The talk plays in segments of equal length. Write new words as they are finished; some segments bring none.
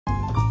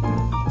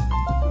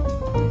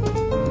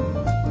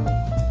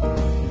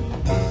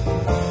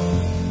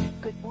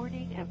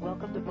and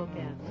welcome to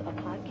Bookends, a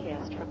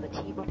podcast from the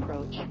Team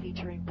Approach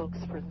featuring books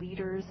for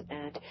leaders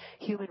and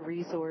human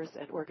resource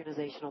and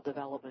organizational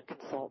development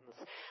consultants.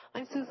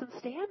 I'm Susan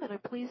Stam, and I'm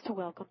pleased to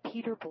welcome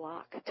Peter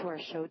Block to our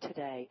show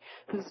today,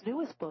 whose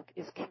newest book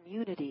is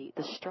Community,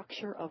 The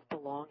Structure of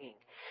Belonging.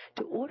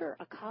 To order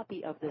a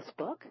copy of this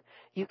book,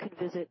 you can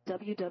visit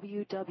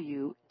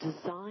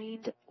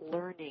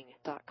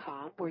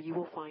www.designedlearning.com, where you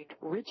will find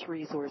rich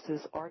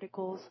resources,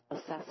 articles,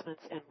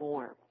 assessments, and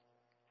more.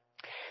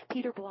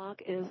 Peter Block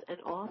is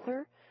an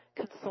author,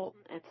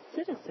 consultant, and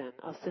citizen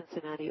of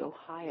Cincinnati,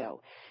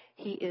 Ohio.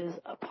 He is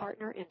a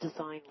partner in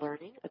Design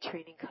Learning, a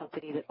training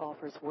company that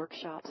offers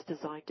workshops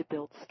designed to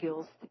build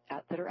skills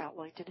that are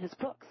outlined in his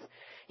books.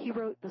 He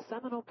wrote the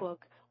seminal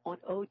book on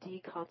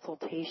OD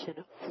consultation,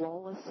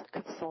 Flawless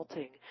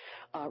Consulting,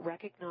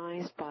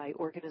 recognized by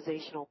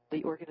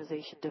the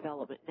Organization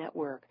Development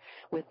Network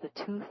with the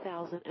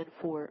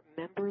 2004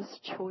 Members'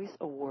 Choice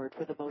Award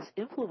for the most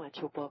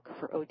influential book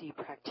for OD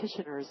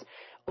practitioners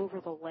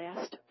over the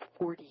last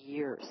 40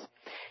 years.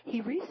 He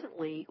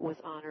recently was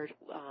honored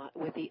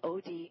with the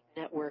OD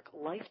Network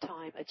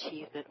Lifetime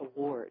Achievement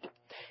Award.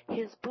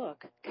 His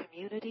book,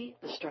 Community,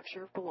 The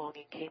Structure of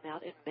Belonging, came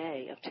out in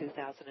May of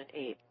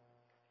 2008.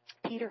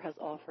 Peter has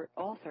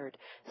authored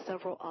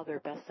several other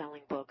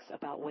best-selling books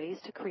about ways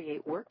to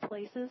create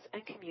workplaces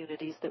and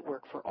communities that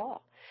work for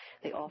all.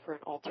 They offer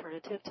an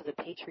alternative to the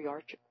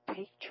patriarchal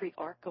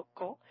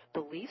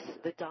beliefs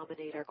that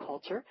dominate our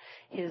culture.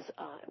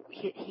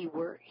 He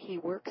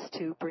works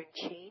to bring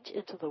change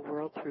into the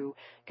world through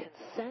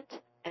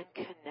consent and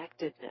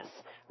connectedness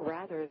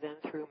rather than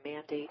through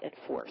mandate and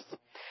force.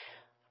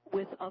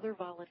 With other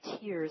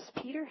volunteers,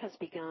 Peter has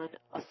begun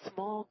a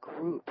small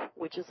group,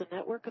 which is a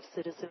network of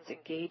citizens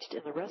engaged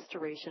in the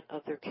restoration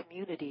of their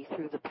community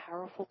through the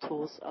powerful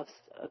tool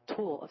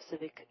of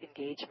civic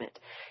engagement.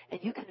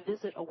 And you can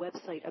visit a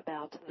website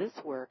about this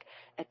work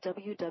at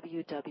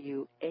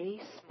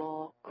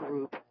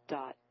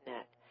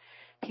www.asmallgroup.net.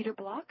 Peter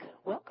Block,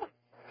 welcome.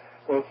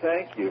 Well,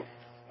 thank you.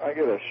 I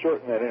got to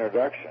shorten that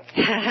introduction.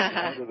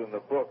 Longer than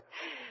the book.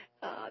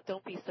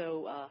 Don't be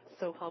so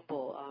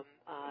humble.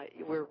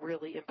 We're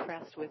really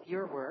impressed with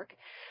your work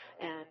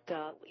and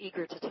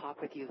eager to talk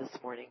with you this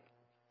morning.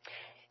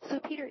 So,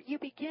 Peter, you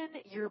begin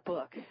your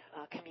book,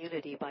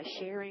 Community, by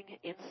sharing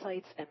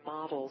insights and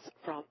models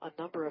from a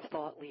number of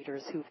thought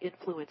leaders who've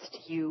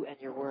influenced you and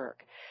your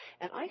work.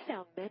 And I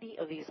found many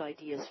of these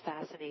ideas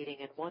fascinating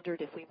and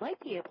wondered if we might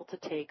be able to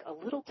take a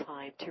little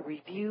time to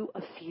review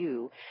a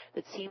few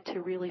that seem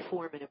to really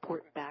form an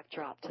important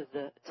backdrop to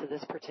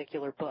this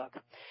particular book.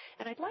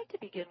 And I'd like to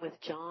begin with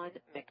John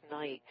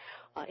McKnight.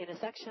 In a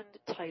section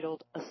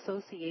titled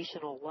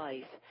Associational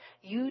Life,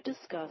 you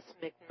discuss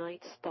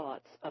McKnight's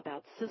thoughts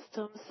about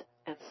systems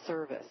and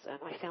service,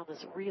 and I found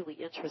this really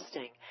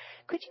interesting.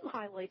 Could you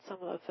highlight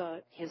some of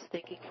his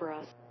thinking for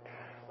us?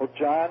 Well,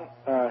 John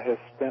has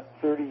spent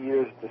 30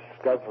 years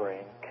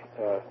discussing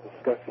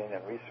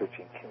and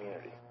researching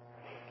community,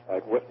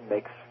 like what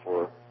makes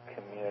for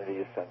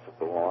community a sense of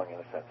belonging,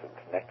 a sense of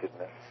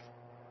connectedness,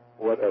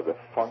 what are the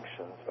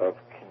functions of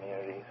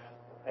communities,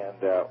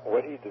 and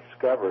what he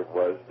discovered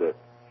was that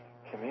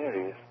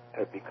communities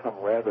have become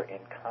rather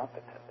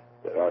incompetent,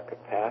 that our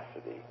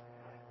capacity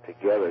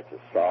together to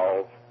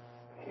solve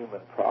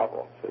human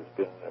problems has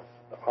been,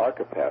 our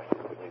capacity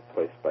has been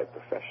replaced by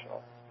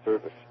professional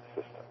service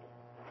systems.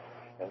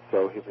 And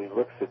so if he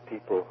looks at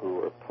people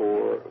who are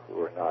poor,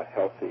 who are not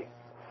healthy,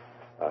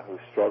 who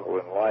struggle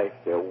in life,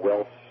 they're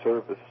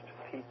well-serviced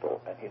people,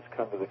 and he's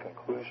come to the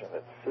conclusion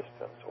that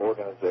systems,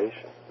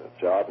 organizations,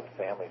 job and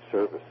family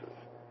services,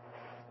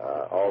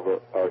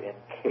 all are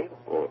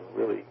incapable of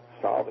really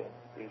solving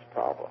these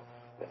problems.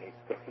 And his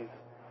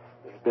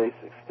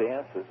basic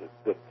stance is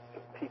that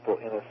people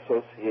in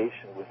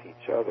association with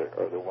each other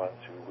are the ones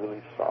who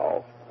really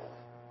solve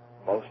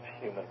most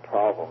human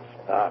problems,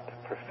 not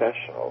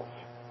professionals.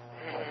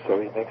 And so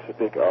he makes a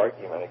big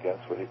argument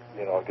against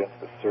against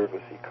the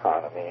service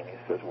economy, and he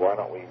says, why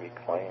don't we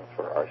reclaim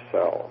for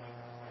ourselves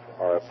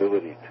our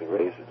ability to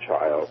raise a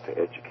child, to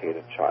educate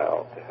a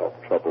child, to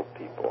help troubled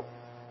people.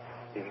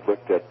 He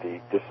looked at the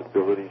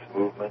disabilities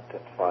movement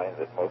and find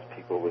that most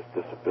people with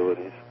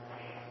disabilities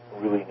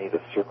really need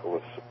a circle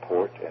of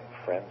support and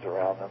friends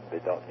around them. They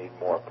don't need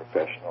more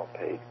professional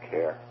paid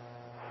care.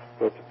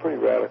 So it's a pretty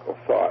radical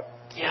thought.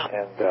 Yeah.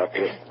 And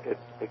it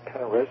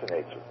kind of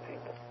resonates with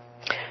people.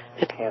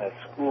 Can a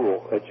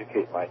school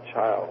educate my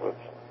child?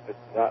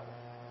 It's not,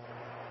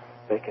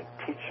 they can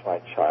teach my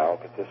child,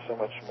 but there's so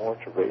much more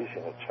to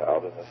raising a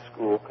child than the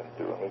school can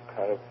do, and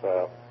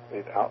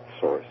we've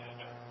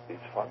outsourced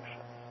these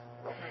functions.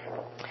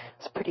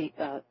 It's pretty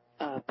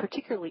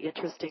particularly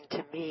interesting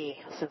to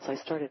me since I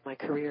started my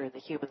career in the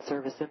human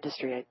service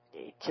industry.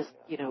 It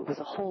was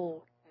a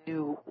whole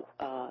new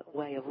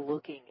way of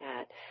looking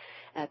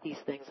at these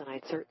things, and I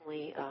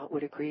certainly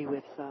would agree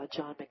with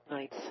John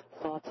McKnight's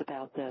thoughts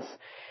about this.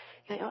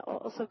 I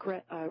also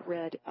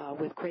read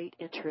with great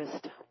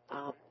interest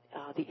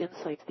the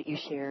insights that you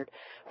shared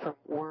from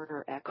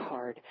Werner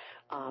Eckhart,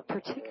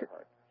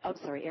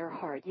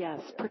 Erhard,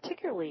 yes,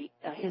 particularly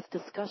his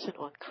discussion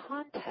on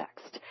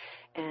context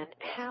and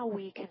how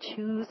we can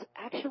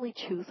actually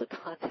choose a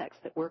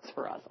context that works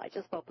for us. I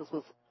just thought this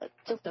was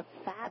just a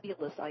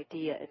fabulous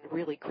idea and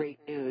really great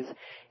news.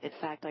 In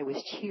fact, I was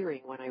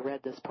cheering when I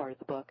read this part of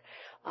the book.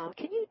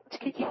 Could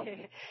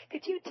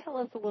you tell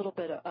us a little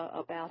bit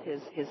about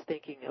his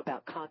thinking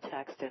about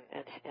context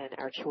and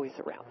our choice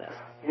around this?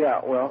 Yeah,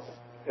 well,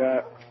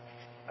 the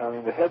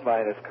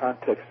headline is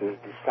 "Context is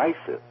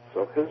Decisive."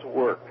 So his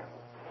work,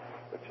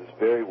 which is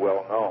very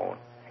well known,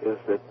 is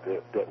that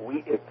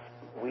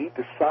we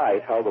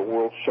decide how the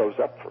world shows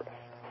up for us.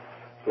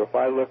 So if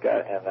I look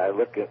at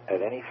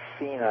any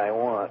scene I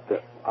want,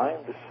 that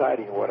I'm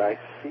deciding what I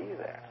see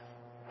there.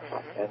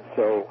 And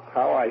so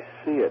how I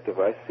see it, if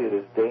I see it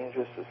as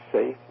dangerous, as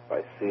safe, if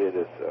I see it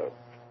as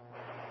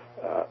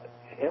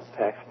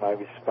impacts my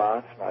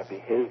response, my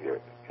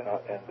behavior,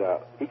 and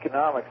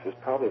economics is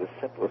probably the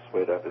simplest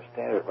way to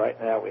understand it. Right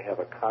now we have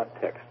a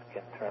context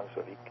in terms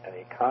of an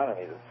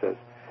economy that says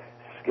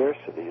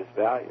scarcity is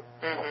value,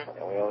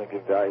 and we only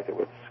give value to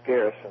what's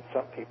scarce, and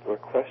some people are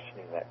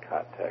questioning that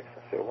context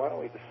and say, why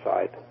don't we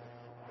decide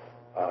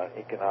on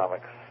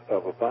economics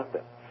of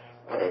abundance,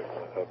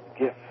 of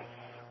gifts,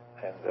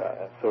 and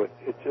so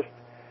it just,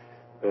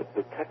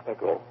 the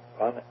technical,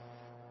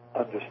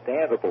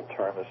 understandable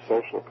term is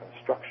social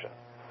construction,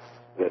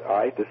 that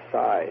I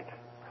decide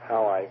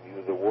how I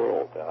view the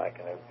world, and I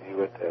can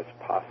view it as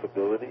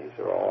possibilities,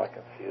 or all I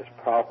can see as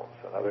problems.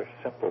 Another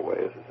simple way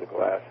is the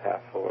glass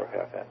half full or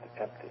half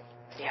empty.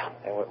 Yeah.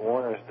 And what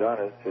Warner's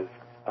done is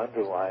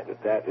underlined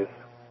that is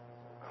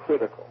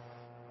critical.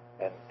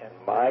 And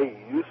my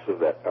use of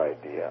that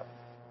idea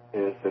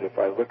is that if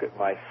I look at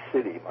my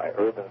city, my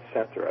urban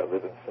center, I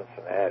live in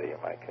Cincinnati,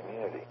 in my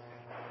community,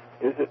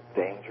 is it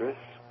dangerous?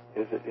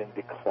 Is it in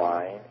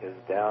decline? Is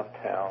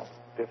downtown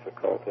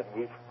difficult? And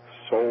we've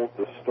sold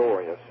the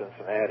story of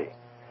Cincinnati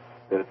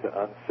that it's an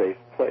unsafe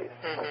place,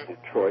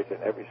 Detroit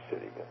and every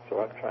city. And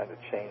so I'm trying to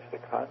change the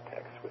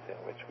context within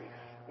which we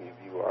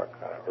view our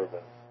kind of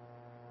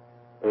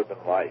urban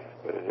life.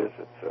 But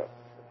it's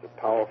a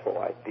powerful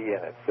idea,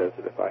 and it says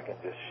that if I can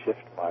just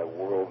shift my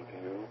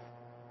worldview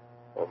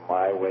or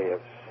my way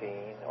of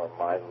seeing or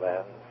my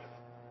lens,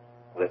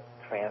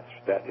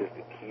 that is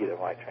the key to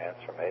my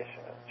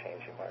transformation and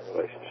changing my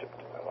relationship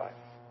to my life.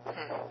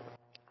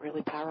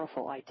 Really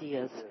powerful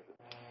ideas.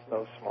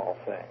 No small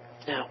thing.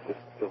 No. Just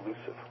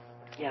elusive.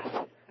 Yes.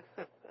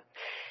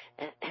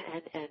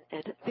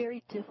 and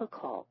very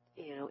difficult,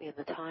 in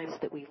the times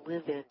that we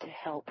live in, to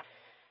help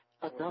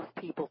enough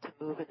people to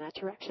move in that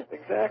direction.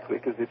 Exactly,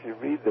 because if you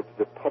read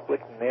the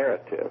public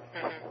narrative,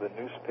 the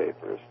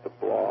newspapers, the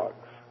blogs,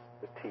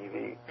 the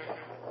TV,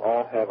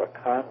 all have a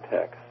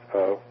context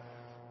of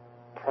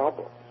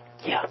problems,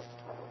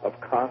 of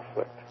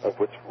conflict, of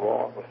what's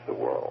wrong with the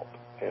world.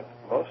 And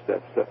most of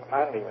that stuff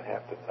I don't even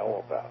have to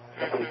know about.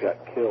 Somebody got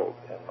killed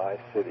in my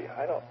city.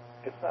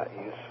 It's not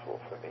useful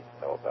for me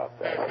to know about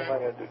that. What am I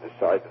going to do?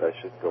 Decide that I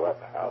shouldn't go out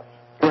the house?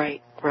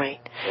 Right.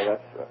 Well,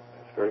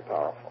 it's very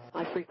powerful.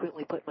 I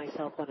frequently put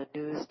myself on a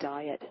news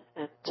diet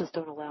and just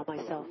don't allow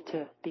myself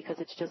to, because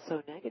it's just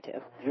so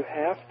negative. You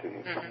have to.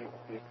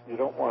 You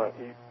don't want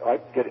to. I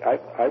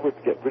would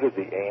get rid of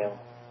the AM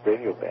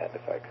radio band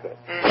if I could.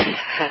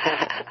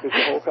 Because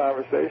the whole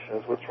conversation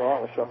is what's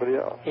wrong with somebody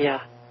else.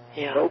 Yeah.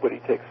 Nobody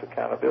takes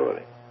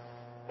accountability.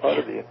 Part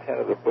of the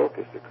intent of the book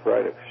is to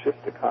try to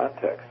shift the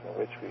context in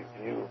which we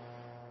view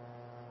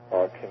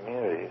our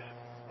communities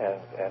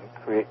and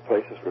create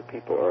places where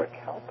people are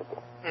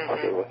accountable.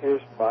 Okay, well,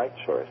 here's my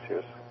choice.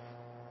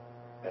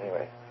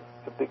 Anyway,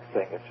 it's a big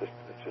thing. It's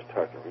just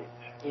hard to reach.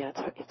 Yeah,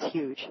 it's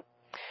huge.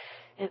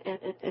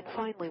 And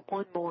finally,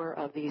 one more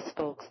of these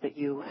folks that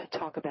you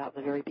talk about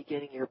in the very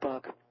beginning of your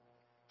book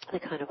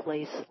that kind of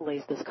lays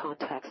this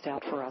context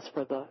out for us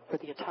for the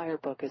entire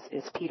book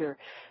is Peter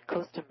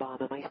Kostenbaum.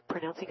 Am I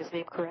pronouncing his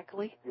name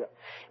correctly? Yeah.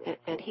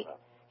 And he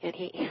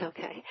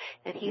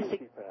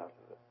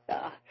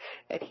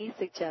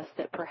suggests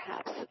that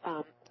perhaps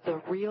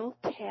the real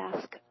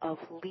task of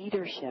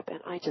leadership,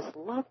 and I just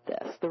love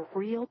this, the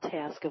real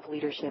task of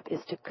leadership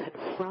is to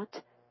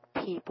confront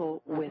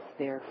people with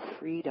their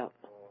freedom.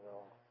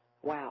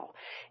 Wow.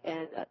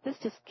 And this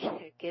just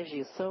gives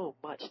you so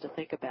much to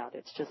think about.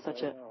 It's just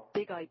such a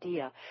big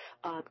idea.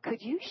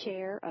 Could you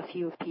share a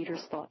few of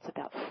Peter's thoughts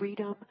about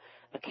freedom,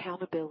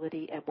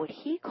 accountability, and what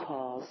he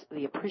calls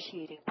the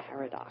appreciating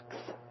paradox?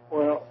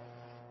 Well,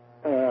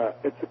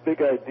 it's a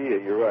big idea.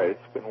 You're right.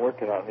 It's been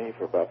working on me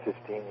for about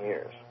 15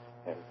 years.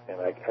 And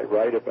I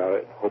write about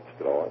it in hopes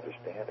that I'll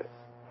understand it.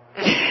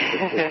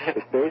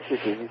 But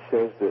basically, he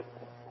says that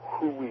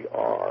who we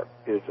are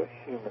is a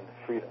human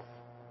freedom.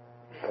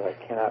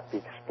 That cannot be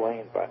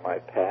explained by my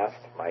past,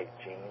 my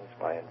genes,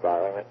 my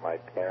environment, my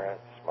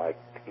parents, my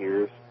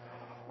peers.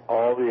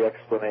 All the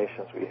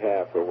explanations we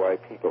have for why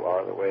people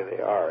are the way they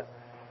are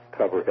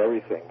cover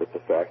everything but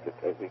the fact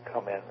that we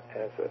come in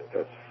as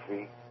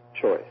free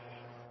choice.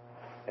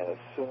 And as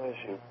soon as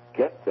you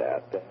get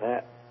that,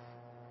 then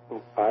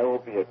I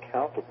will be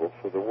accountable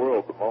for the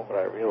world the moment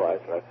I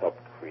realize that I've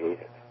helped create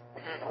it.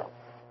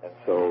 And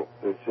so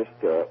there's just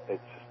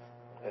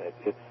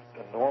it's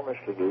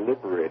enormously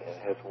liberating.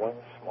 It has one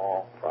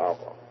small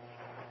problem,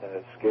 and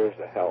it scares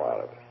the hell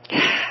out of us.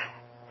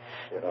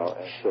 You know,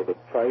 and so the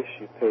price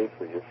you pay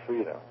for your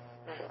freedom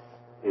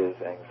is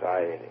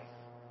anxiety.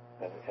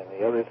 And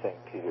the other thing,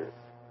 Peter,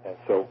 and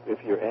so if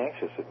you're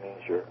anxious, it means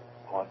you're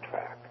on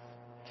track.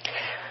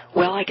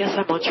 Well, I guess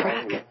I'm on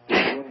track.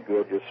 You're doing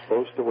good. You're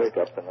supposed to wake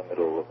up in the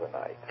middle of the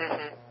night.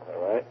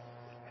 All right?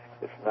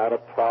 It's not a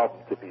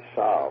problem to be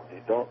solved.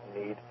 You don't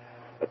need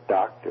a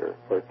doctor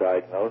or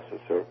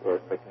diagnosis or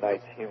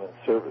McKnight's Human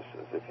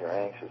Services. If you're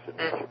anxious, it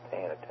means you're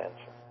paying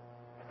attention.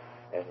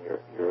 And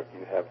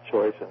you have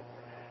choice.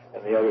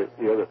 And the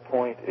other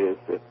point is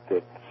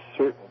that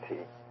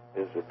certainty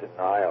is a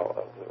denial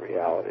of the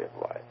reality of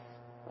life.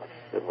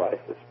 That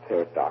life is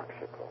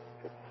paradoxical.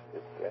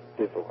 It's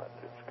ambivalent.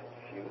 It's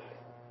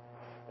confusing.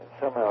 And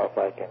somehow if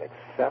I can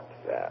accept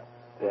that,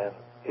 then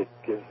it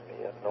gives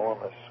me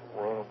enormous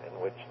room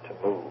in which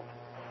to move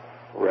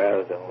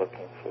rather than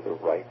looking for the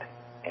right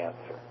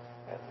answer.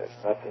 And there's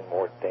nothing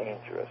more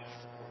dangerous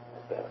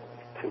than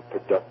to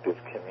productive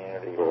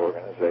community or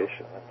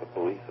organization than the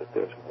belief that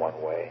there's one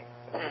way.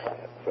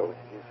 And so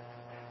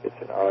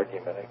it's an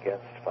argument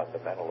against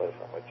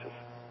fundamentalism, which is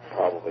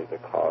probably the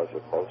cause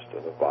of most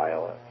of the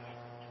violence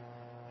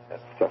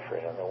and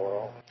suffering in the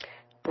world.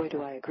 Boy,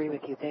 do I agree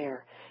with you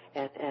there.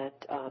 And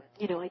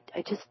you know,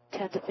 I just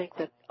tend to think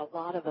that a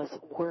lot of us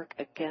work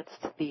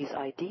against these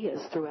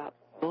ideas throughout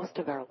most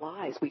of our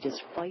lives. We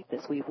just fight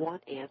this. We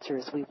want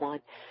answers. We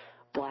want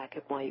black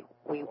and white.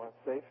 We want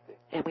safety.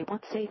 And we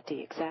want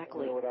safety,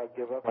 exactly. You know what I'd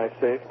give up? My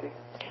safety.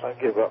 I'd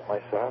give up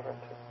my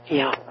sovereignty.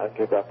 Yeah. I'd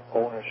give up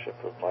ownership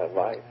of my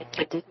life.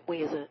 And didn't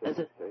we as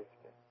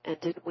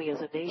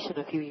a nation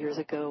a few years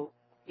ago,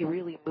 you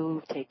really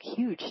take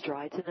huge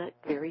strides in that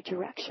very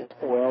direction?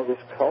 Well, this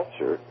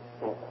culture,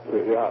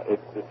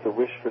 it's a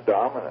wish for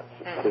dominance.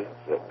 It says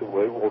that the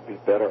way we'll be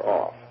better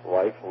off,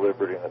 life,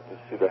 liberty, and the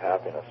pursuit of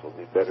happiness will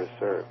be better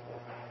served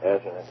as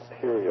an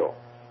imperial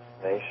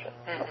nation.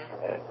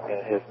 And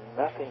it has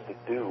nothing to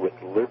do with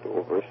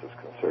liberal versus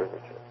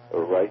conservative,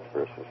 or right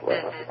versus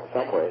left. In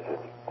some ways,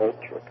 it's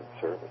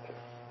ultra-conservative.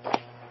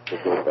 To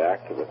go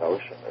back to the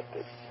notion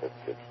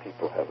that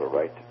people have a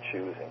right to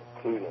choose,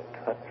 including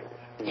countries,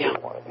 who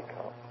they want to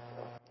become.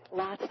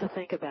 Lots to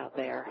think about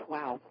there.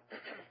 Wow.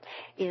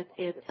 In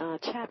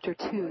chapter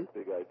 2,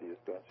 big ideas,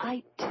 don't you?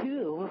 I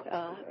do,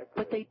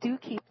 but they do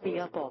keep me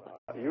up all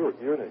night. You're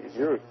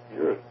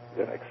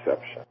an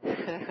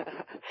exception.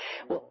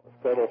 Well,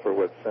 settle for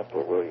what's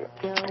simple, will you?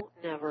 No,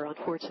 never.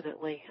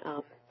 Unfortunately,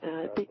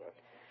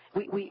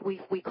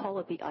 we call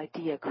it the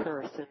idea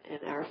curse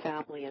in our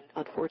family, and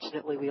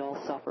unfortunately, we all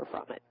suffer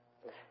from it.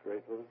 That's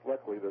great. Well,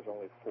 luckily, there's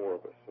only 4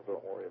 of us, so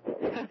don't worry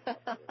about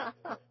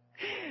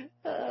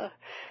it.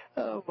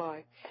 Oh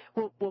my.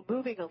 Well,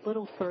 moving a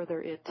little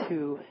further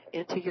into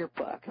your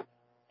book,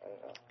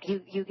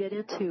 you get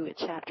into in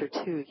chapter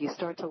 2. You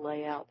start to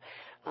lay out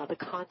the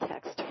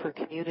context for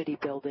community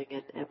building,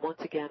 and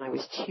once again, I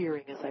was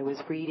cheering as I was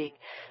reading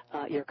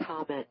your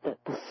comment that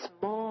the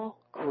small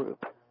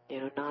group,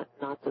 not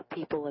the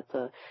people in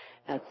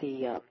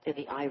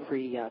the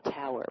ivory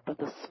tower, but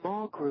the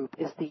small group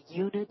is the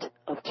unit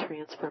of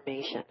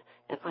transformation.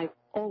 And I've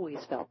always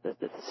felt that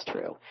this is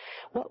true.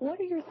 What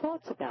are your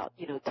thoughts about,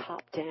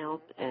 top-down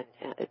and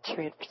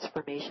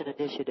transformation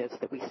initiatives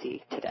that we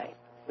see today?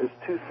 There's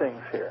 2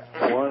 things here.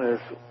 One is,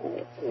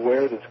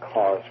 where does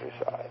cause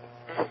reside?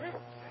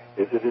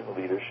 Is it in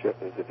leadership?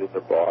 Is it in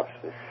the boss,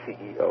 the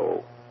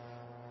CEO?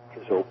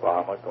 Is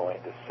Obama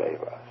going to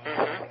save us?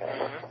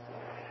 Okay.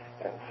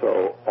 And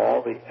so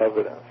all the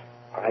evidence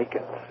I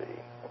can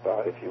see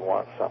about if you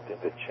want something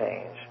to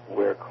change,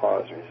 where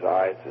cause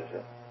resides is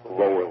in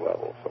lower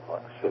levels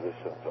among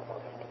citizens,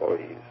 among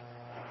employees,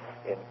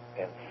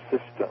 in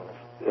systems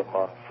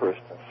among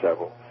first and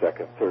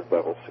second, third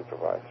level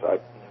supervisors.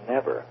 I've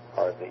never,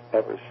 hardly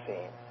ever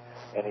seen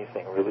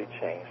anything really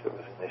change that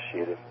was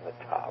initiated from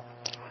the top.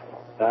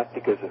 Not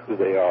because of who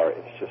they are,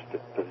 it's just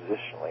that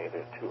positionally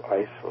they're too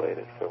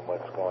isolated from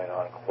what's going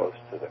on close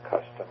to the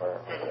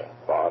customer or the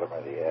bottom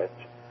or the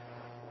edge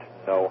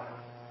to know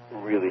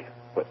really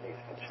what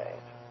needs to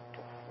change.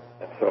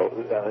 And so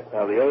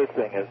now the other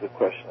thing is the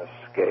question of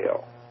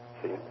scale.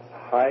 See,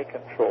 high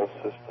control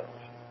systems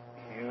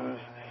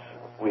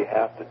we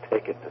have to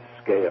take it to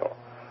scale.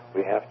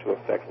 We have to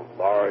affect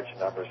large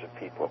numbers of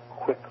people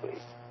quickly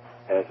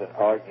as an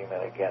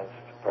argument against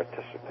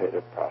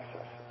participative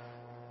processes.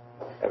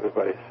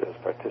 Everybody says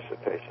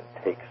participation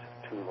takes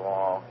too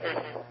long.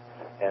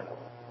 And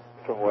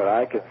from what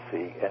I can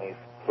see, any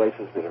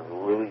places that have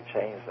really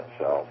changed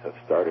themselves have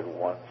started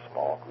one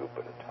small group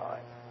at a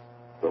time.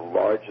 The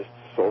largest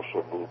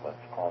social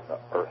movements on the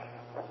earth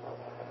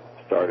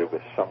started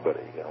with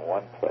somebody in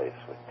one place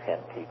with 10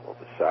 people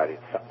deciding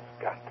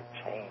something's got to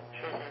change.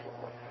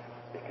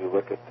 If you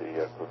look at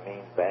the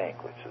Grameen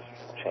Bank, which has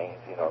changed,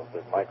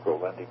 the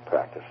micro-lending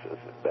practices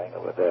in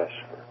Bangladesh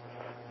for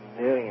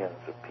millions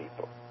of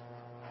people.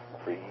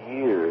 For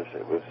years,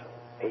 it was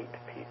 8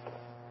 people,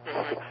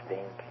 16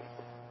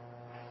 people.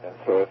 And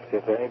So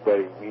if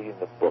anybody reading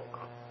the book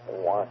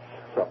wants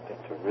something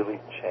to really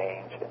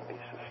change and be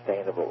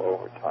sustainable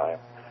over time,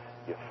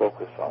 you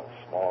focus on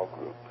small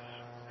groups,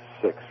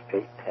 6,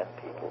 8, 10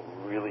 people,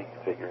 really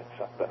figuring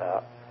something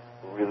out,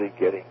 really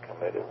getting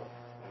committed,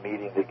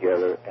 meeting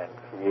together and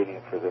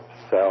creating for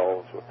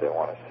themselves what they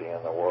want to see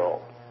in the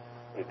world.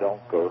 You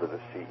don't go to the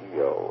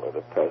CEO or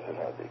the president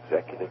or the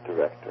executive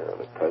director or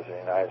the president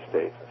of the United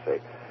States and say,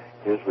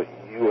 here's what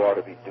you ought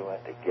to be doing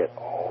to get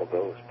all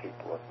those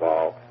people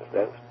involved, because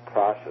those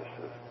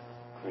processes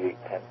create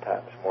 10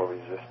 times more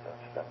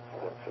resistance than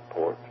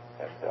support.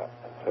 And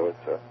so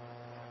it's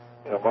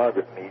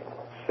Margaret Mead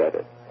said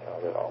it,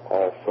 that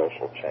all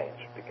social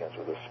change begins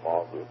with a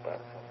small group,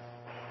 and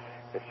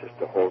it's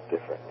just a whole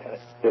different, and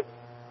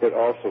it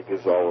also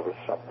gives all of us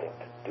something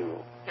to do.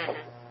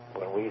 Mm-hmm.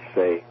 When we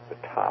say the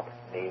top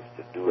needs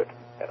to do it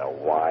in a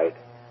wide,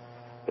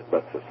 it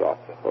lets us off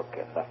the hook,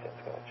 and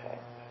nothing's going to change.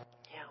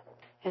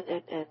 And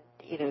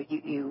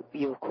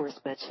you of course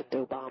mentioned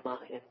Obama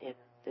in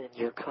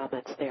your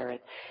comments there, and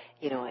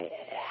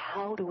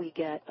how do we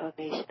get a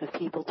nation of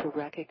people to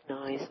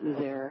recognize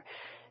their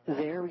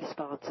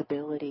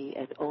responsibility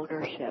and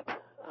ownership?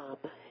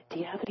 Do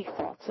you have any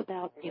thoughts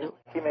about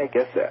He may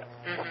get that.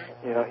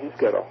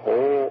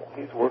 Mm-hmm.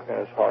 He's working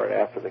as hard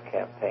after the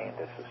campaign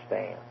to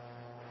sustain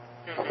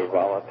the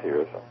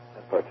volunteerism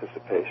and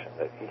participation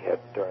that he had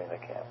during the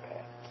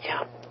campaign.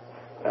 Yeah.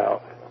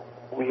 Now,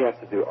 we have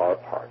to do our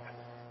part.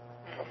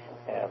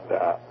 And,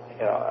 of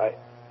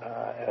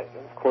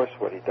course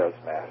what he does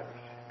matters,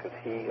 because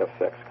he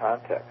affects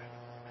context.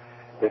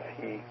 If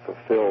he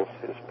fulfills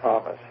his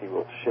promise, he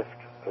will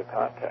shift the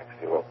context.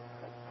 He'll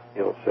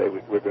say,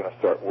 we're going to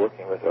start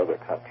working with other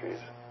countries.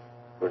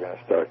 We're going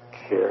to start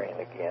caring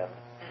again.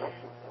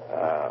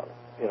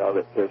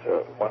 There's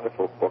a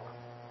wonderful book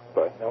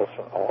by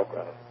Nelson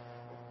Algren,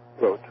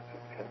 wrote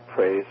in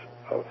praise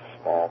of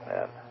small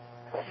men.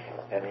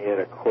 And he had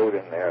a quote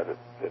in there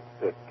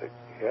that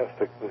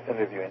was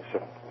interviewing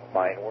some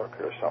mine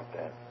worker or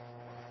something,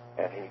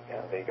 and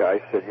the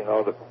guy said,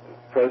 the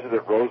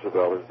President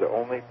Roosevelt is the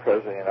only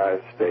president of the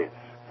United States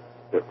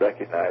that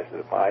recognized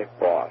that my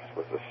boss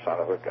was a son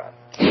of a gun.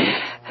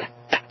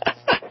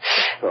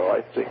 So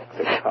I think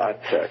the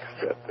context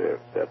that the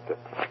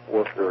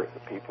worker, the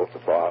people at the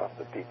bottom,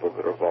 the people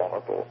that are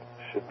vulnerable,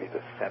 should be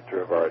the center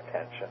of our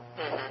attention.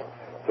 Mm-hmm.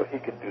 So he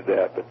can do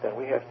that, but then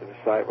we have to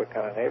decide what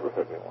kind of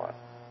neighborhood we want.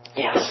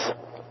 Yes.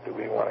 Do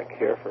we want to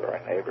care for our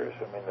neighbors?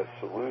 I mean, the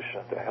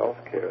solution to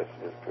health care is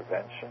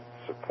prevention,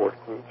 support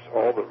groups,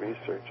 all the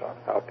research on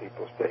how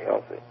people stay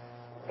healthy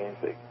means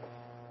they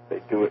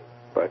do it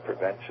by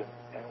prevention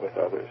and with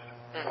others.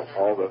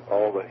 Mm-hmm.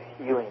 All the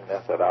healing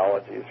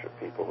methodologies for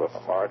people on the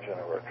margin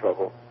or are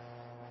trouble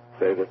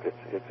say that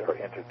it's our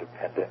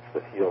interdependence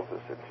that heals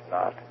us. It's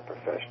not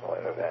professional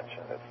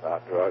intervention. It's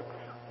not drugs,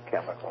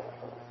 chemicals.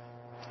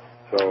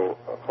 So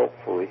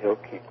hopefully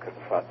he'll keep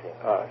confronting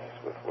us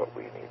with what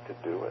we need to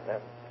do, and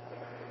then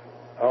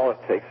all it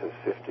takes is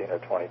 15 or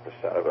 20%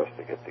 of us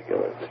to get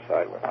together and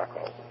decide we're not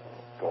going to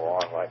go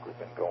on like we've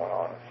been going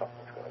on, and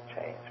something's going to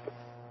change. But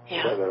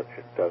whether it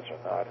does or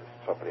not is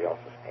somebody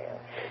else's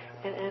hands.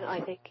 And I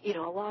think, a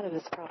lot of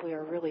us probably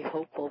are really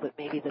hopeful that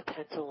maybe the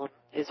pendulum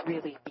is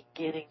really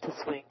beginning to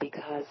swing,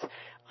 because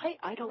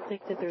I don't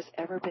think that there's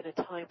ever been a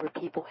time where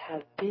people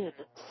have been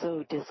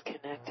so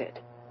disconnected.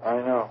 I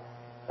know.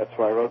 That's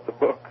why I wrote the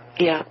book.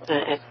 Yeah,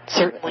 and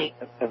certainly.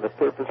 And the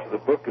purpose of the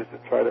book is to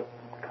try to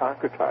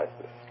concretize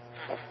this.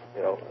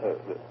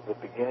 The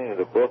beginning of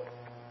the book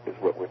is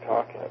what we're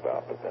talking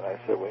about, but then I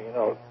said,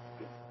 well,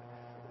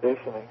 there's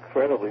some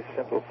incredibly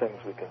simple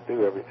things we can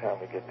do every time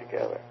we get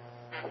together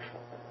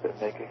that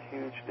make a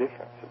huge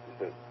difference.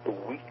 The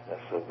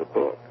weakness of the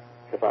book.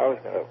 If I was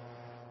going to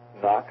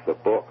knock the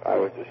book, I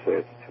would just say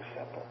it's too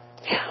simple.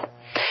 Yeah.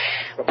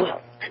 Come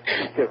on.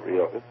 Let's get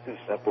real. It's too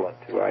simple and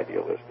too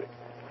idealistic.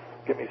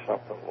 Give me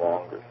something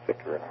longer,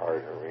 thicker, and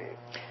harder to read.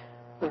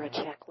 Or a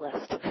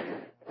checklist. I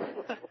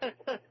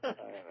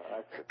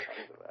could come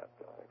to that,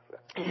 though.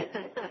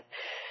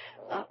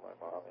 My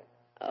mommy.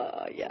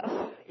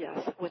 Yes.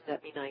 Wouldn't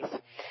that be nice?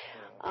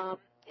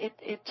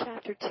 In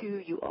Chapter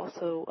 2, you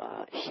also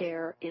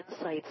share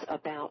insights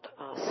about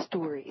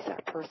stories,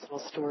 our personal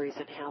stories,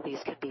 and how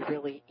these can be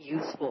really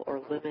useful or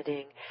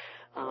limiting.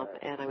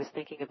 And I was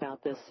thinking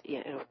about this,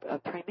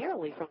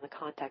 primarily from the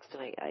context,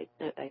 and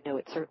I know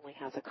it certainly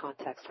has a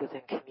context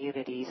within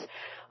communities.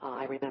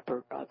 I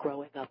remember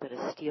growing up in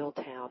a steel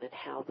town and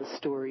how the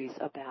stories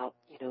about,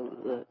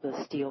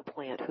 the steel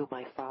plant who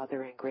my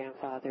father and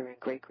grandfather and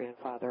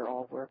great-grandfather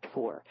all worked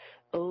for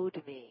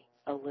owed me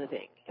a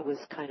living. It was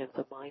kind of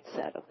the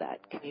mindset of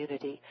that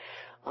community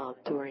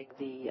during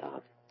the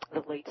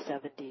late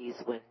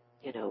 70s when,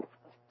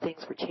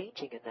 things were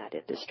changing in that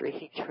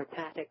industry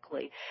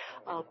dramatically,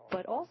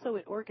 but also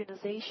in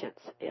organizations.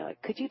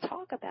 Could you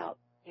talk about,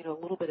 a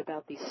little bit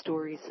about these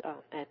stories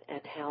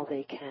and how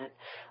they can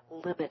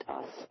limit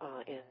us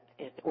in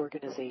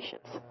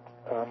organizations?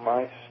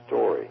 My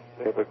story,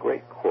 they have a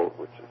great quote,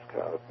 which is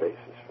kind of a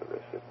basis for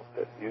this.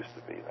 It used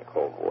to be in the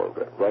Cold War,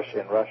 but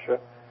in Russia,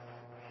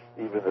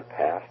 even the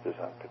past is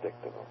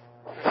unpredictable.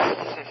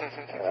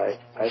 And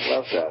I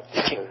love that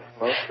because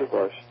most of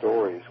our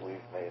stories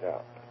we've made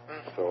up.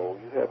 So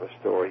you have a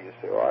story, you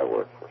say, oh, I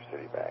work for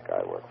Citibank,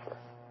 I work for,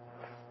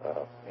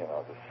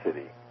 the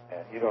city,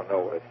 and you don't know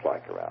what it's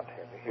like around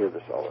here. You hear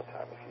this all the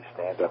time. If you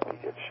stand up, you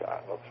get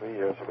shot. Well, 3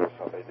 years ago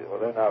somebody did. Well,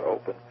 they're not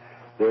open.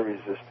 They're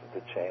resistant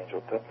to change.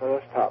 Well,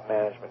 unless top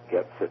management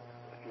gets it,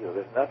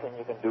 there's nothing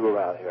you can do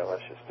around here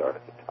unless you start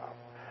at the top.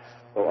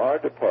 Well, our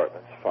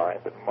department's fine,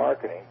 but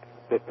marketing,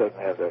 it doesn't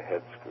have their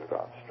heads screwed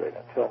on straight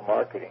until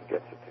marketing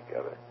gets it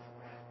together.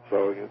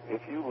 So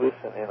if you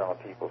listen in on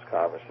people's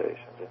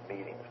conversations and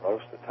meetings,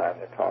 most of the time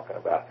they're talking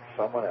about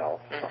someone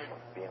else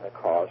being the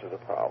cause of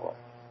the problem.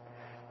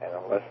 And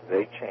unless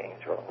they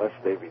change or unless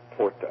they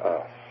report to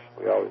us,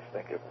 we always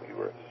think if we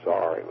were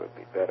czar, it would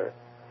be better.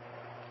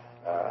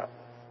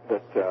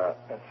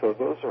 And so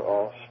those are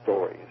all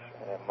stories.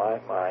 And in my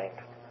mind,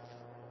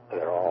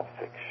 they're all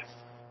fiction.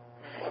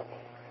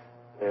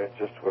 They're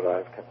just what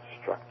I've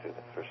constructed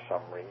for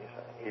some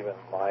reason. Even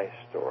my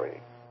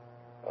story,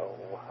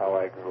 how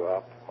I grew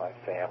up, my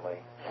family,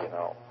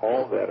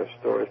 all that are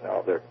stories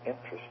now. They're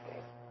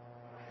interesting,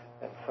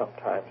 and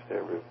sometimes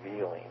they're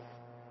revealing.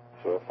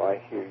 So if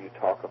I hear you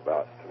talk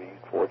about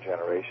 3-4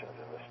 generations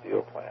in the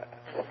steel plant,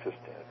 it's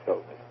interesting. It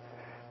tells me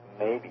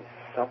maybe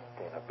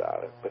something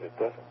about it, but it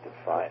doesn't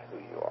define who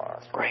you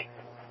are. Right.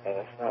 And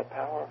it's not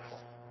powerful.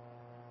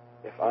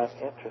 If I'm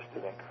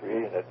interested in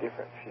creating a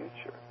different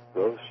future,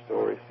 those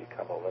stories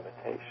become a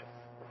limitation.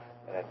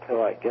 And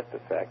until I get the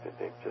fact that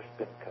they've just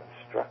been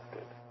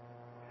constructed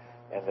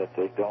and that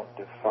they don't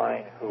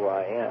define who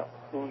I am,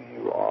 who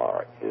you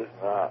are is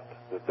not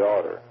the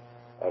daughter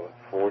of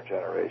 4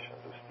 generations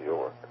of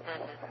steelworkers.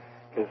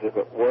 Because if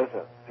it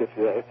wasn't,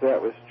 if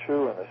that was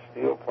true and the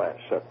steel plant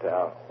shut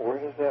down, where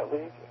does that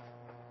leave you?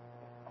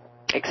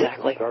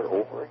 Exactly. Start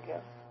over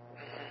again?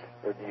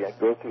 Or do you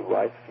go through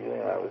life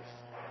feeling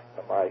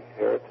my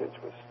heritage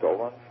was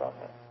stolen from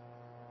me?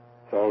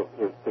 So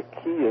the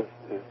key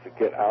is to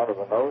get out of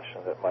the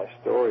notion that my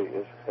story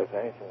has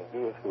anything to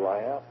do with who I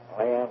am.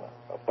 I am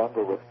a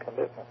bundle of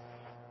commitments.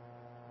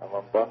 I'm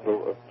a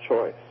bundle of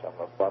choice. I'm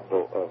a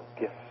bundle of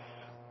gifts.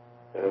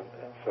 And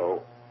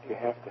so you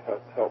have to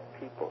help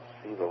people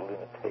see the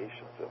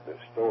limitations of their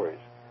stories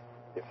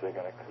if they're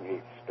going to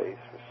create space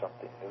for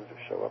something new to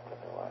show up in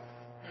their life.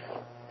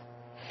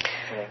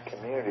 And in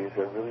communities,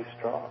 they're really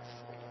strong.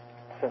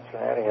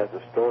 Cincinnati has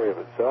a story of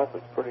itself.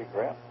 It's pretty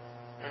grim.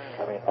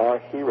 I mean, our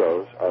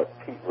heroes are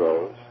Pete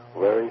Rose,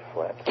 Larry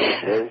Flint,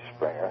 Jerry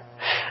Springer.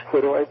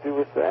 What do I do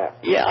with that?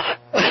 Yeah.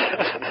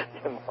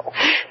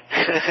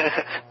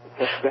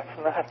 That's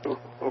not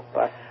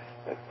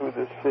who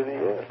this city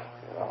is.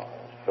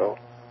 So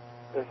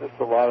there's just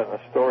a lot in the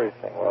story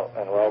thing. Well,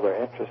 and while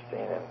they're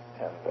interesting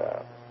and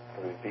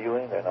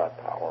revealing, they're not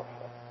powerful.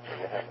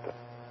 You have to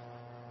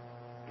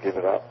give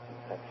it up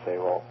and say,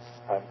 well,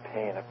 I'm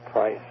paying a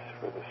price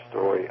for the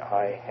story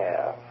I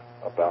have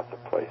about the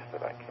place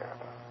that I care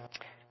about.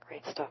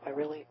 Great stuff. I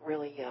really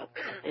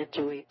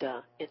enjoyed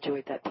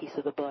that piece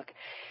of the book.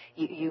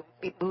 You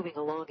moving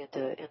along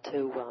into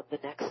the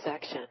next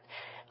section.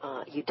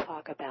 You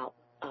talk about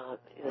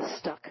the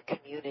stuck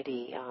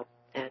community,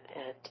 and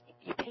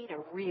you paint a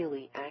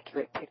really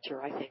accurate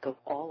picture, I think, of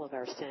all of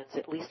our sins,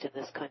 at least in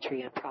this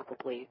country and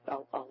probably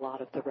a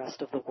lot of the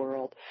rest of the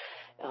world,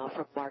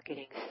 from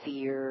marketing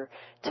fear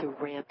to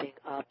ramping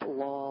up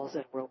laws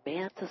and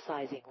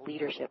romanticizing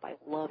leadership. I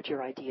loved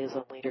your ideas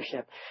on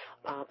leadership.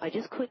 I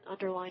just couldn't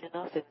underline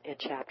enough in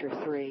Chapter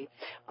 3.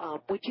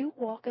 Would you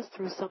walk us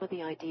through some of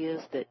the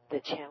ideas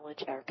that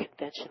challenge our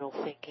conventional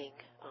thinking,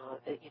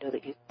 that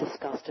you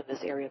discussed in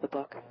this area of the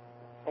book?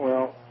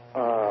 Well,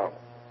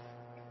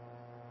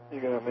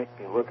 you're going to make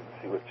me look and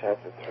see what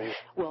Chapter 3 is.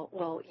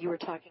 Well, you were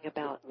talking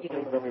about,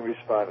 Let me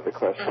respond to the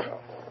question.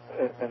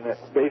 And that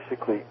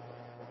basically,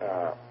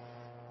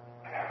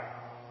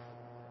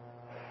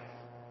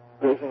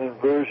 there's an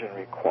inversion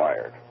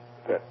required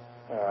that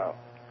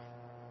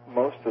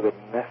most of the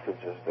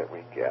messages that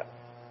we get,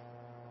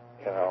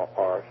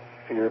 are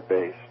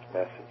fear-based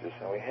messages.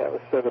 And we have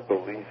a set of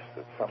beliefs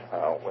that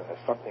somehow when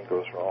something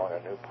goes wrong, a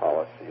new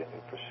policy, a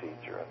new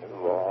procedure, a new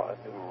law, a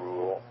new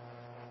rule,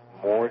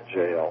 more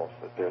jails,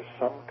 that there's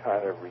some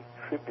kind of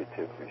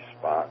retributive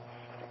response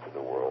to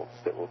the world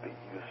that will be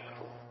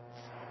useful.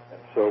 And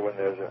so when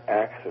there's an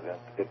accident,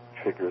 it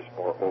triggers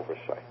more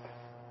oversight.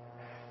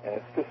 And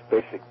it's this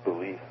basic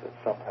belief that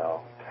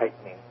somehow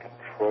tightening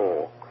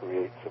control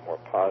creates a more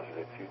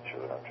positive future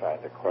that I'm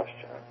trying to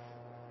question.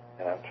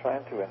 And I'm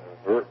trying to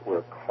invert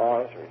where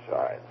cause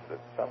resides,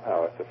 that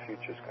somehow if the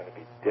future is going to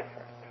be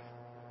different,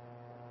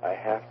 I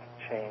have to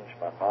change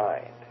my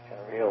mind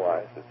and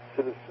realize that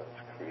citizens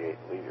create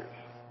leaders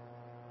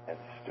and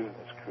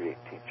students create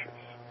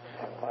teachers.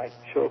 And my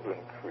children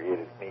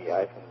created me.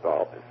 I've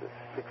involved as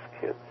 6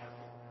 kids.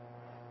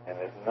 And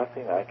there's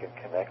nothing I can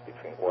connect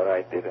between what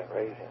I did in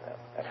raising them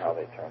and how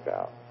they turned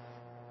out.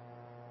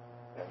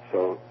 And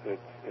so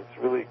it's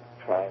really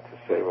trying to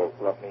say, well,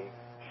 let me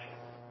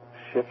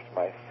shift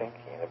my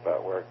thinking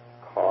about where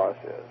cause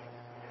is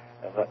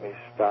and let me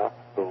stop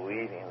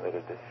believing that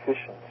a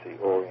deficiency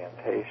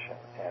orientation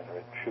and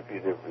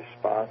retributive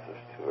responses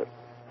to it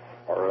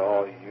are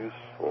all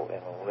useful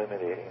in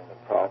eliminating the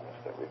problems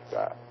that we've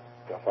got.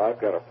 So if I've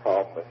got a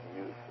problem with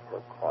youth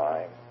or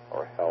crime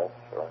or health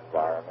or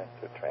environment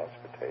or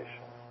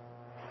transportation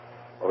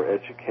or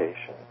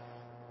education,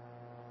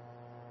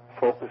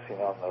 focusing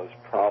on those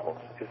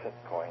problems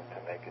isn't going to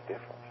make a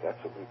difference. That's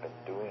what we've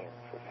been doing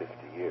for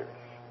 50 years.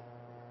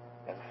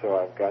 And so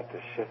I've got to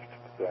shift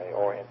the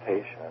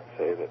orientation and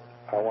say that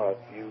I want to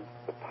view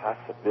the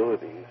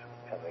possibilities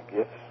and the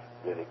gifts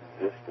that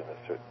exist in a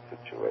certain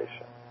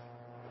situation.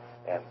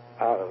 And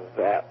out of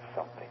that,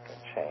 something can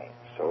change.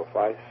 So if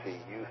I see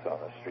youth on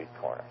the street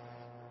corner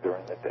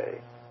during the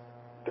day,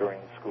 during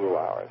school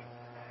hours,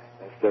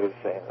 instead of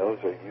saying those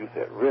are youth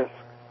at risk,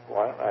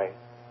 why don't I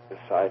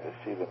decide to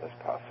see them as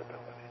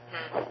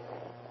possibilities?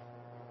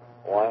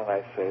 Why don't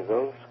I say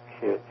those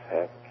kids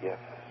have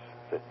gifts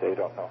that they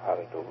don't know how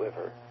to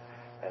deliver,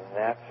 and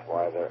that's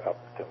why they're up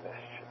to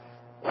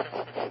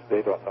mischief.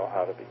 They don't know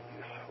how to be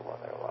useful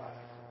in their lives.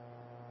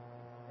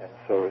 And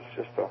so it's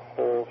just a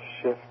whole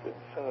shift. And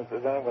as soon as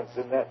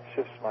then that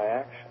shifts my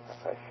action.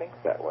 If I think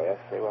that way, I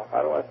say, well,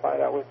 how do I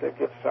find out what their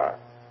gifts are?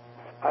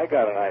 I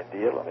got an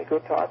idea. Let me go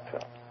talk to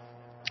them.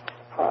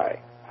 Hi,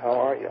 how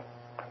are you?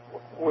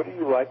 What do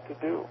you like to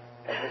do?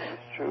 And this is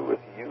true with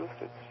youth.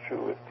 It's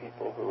true with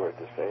people who are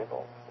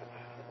disabled.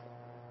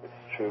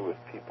 It's true with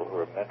people who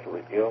are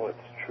mentally ill.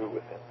 It's true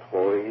with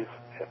employees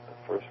at the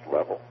first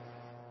level.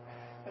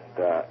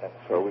 And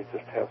so we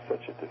just have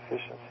such a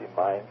deficiency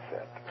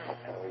mindset,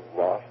 and we've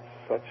lost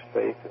such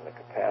faith in the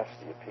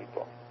capacity of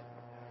people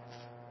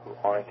who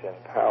aren't in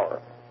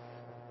power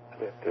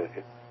that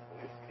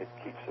it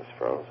keeps us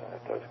frozen.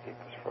 It does keep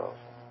us frozen.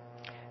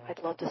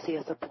 I'd love to see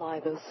us apply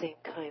those same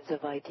kinds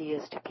of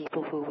ideas to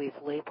people who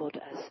we've labeled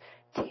as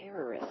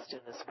terrorists in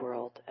this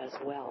world as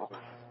well.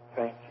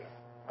 Thank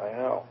you. I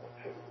know.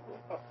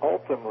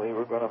 Ultimately,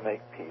 we're going to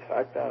make peace.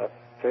 I've done a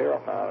fair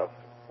amount of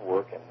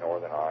work in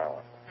Northern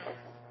Ireland.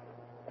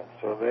 And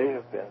so they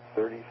have been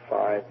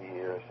 35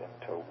 years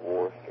into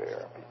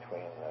warfare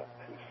between the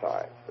two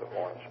sides, the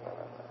Orangemen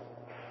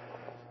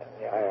and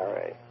the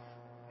IRA.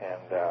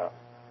 And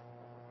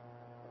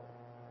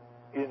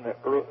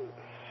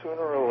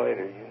sooner or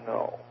later,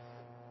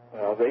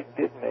 they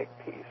did make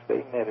peace.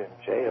 They met in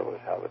jail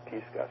is how the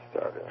peace got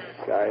started. And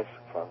these guys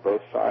from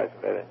both sides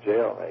met in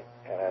jail,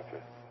 and at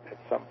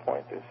some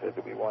point they said,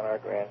 do we want our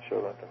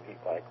grandchildren to meet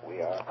like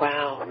we are?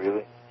 Wow.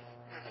 Really?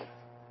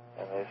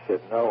 And they said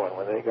no, and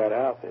when they got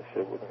out, they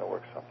said, we're going to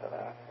work something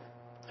out.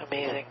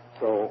 Amazing.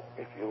 So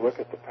if you look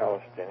at the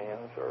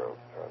Palestinians or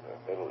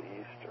the Middle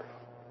East or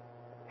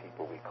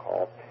people we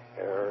call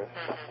terrorists,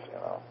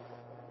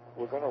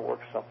 we're going to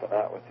work something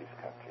out with these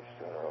countries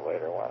sooner or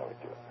later. Why don't we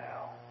do it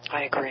now?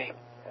 I agree.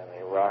 And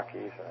the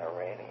Iraqis and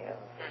Iranians,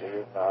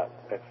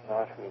 that's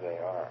not who they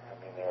are. I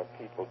mean, there are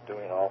people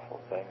doing awful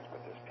things,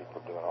 but there's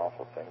people doing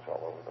awful things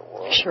all over the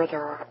world. Sure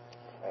there are.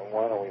 And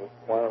why don't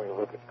we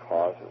look at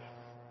causes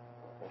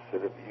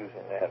instead of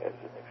using that as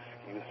an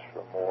excuse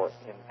for more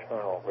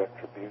internal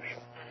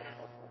retribution?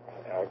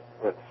 And I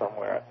read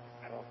somewhere,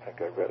 I don't think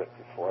I read it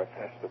before I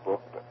finished the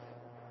book, but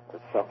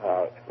that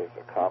somehow there's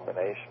a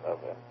combination of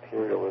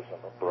imperialism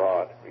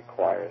abroad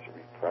requires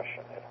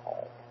repression at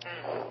home.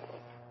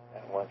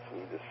 And once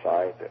we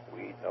decide that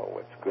we know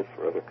what's good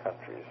for other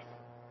countries,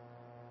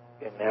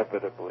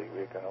 inevitably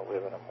we're going to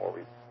live in a more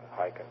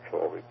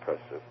high-control,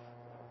 repressive,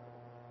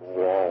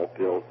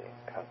 wall-building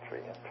country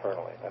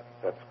internally. That's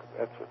what's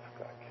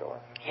going to kill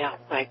us. Yeah,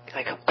 I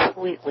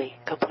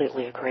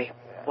completely agree.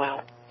 Yeah.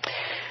 Wow.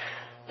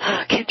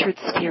 Kindred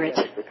spirit.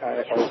 Yeah, the kind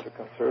of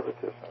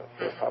ultra-conservatism.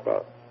 So how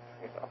about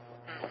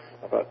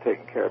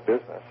taking care of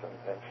business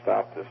and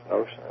stop this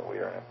notion that we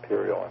are an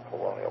imperial and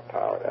colonial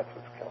power? That's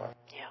what's killing.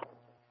 Yeah.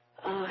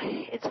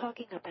 In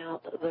talking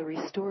about the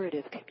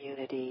restorative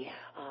community,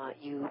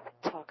 you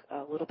talk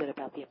a little bit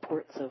about the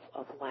importance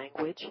of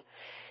language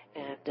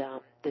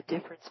and the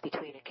difference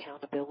between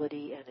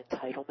accountability and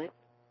entitlement.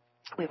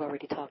 We've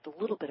already talked a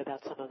little bit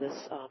about some of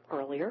this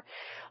earlier.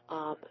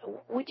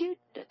 Would you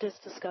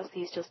just discuss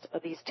these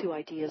two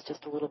ideas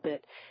just a little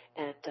bit?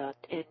 And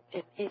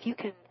if you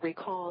can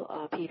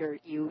recall, Peter,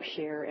 you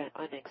share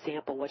an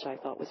example which I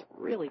thought was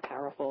really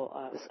powerful.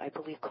 It was, I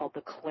believe, called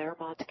the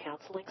Claremont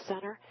Counseling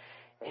Center.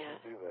 I can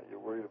do that. You're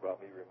worried about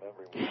me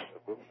remembering what's in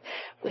the book.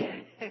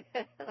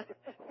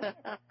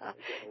 A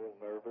little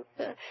nervous.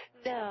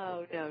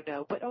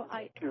 No. But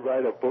You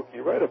write a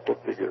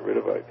book to get rid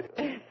of ideas.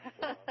 Be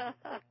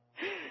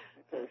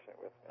patient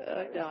with me.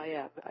 No, I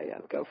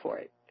am. Go for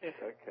it.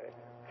 Okay.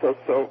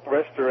 So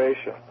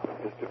restoration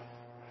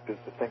is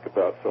to think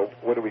about. So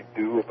what do we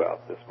do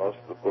about this? Most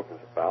of the book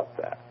is about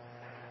that,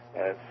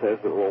 and it says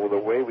that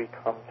the way we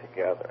come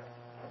together,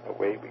 the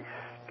way we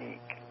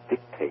speak,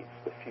 dictates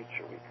the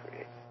future we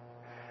create.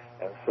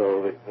 And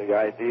so the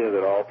idea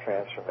that all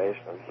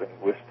transformation is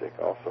linguistic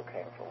also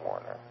came from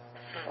Warner,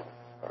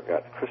 or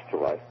got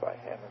crystallized by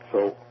him. And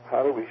so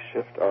how do we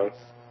shift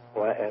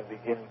and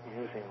begin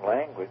using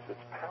language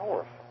that's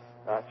powerful,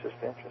 not just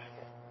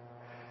interesting?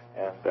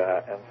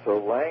 And so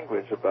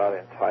language about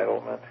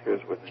entitlement,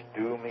 here's what's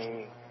due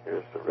me,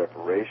 here's the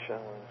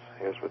reparations,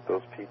 here's what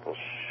those people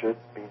should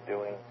be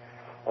doing.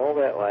 All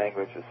that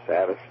language is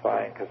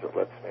satisfying because it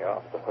lets me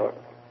off the hook,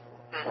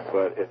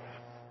 but it's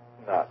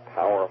not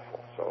powerful.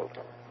 So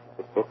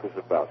the book is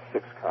about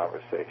 6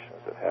 conversations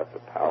that have the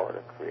power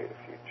to create a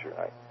future.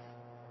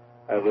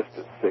 I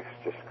listed 6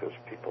 just because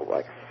people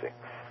like 6.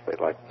 They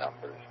like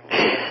numbers.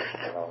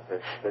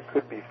 There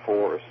could be 4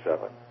 or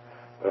 7,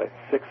 but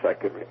 6 I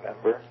could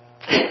remember,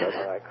 7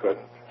 I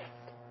couldn't.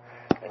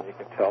 And you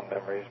can tell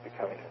memory is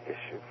becoming an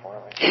issue for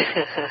me.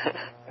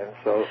 And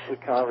so the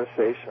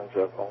conversations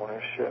of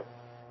ownership,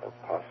 of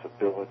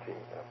possibility,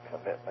 of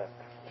commitment,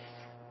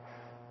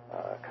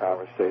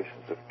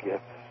 conversations of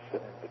gifts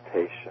and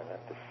invitation and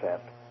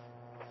dissent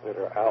that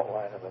are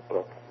outlined in the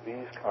book,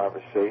 these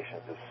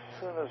conversations, as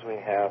soon as we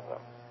have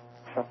them,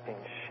 something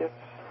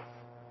shifts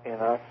in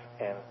us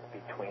and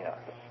between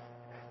us.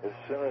 As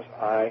soon as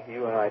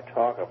you and I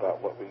talk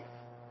about what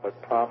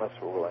promise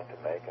we're willing to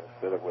make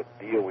instead of what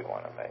deal we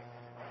want to make,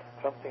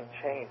 something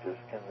changes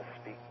in the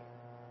speaking.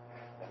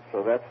 And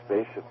so that's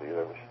basically,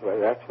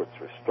 that's what's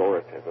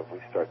restorative if we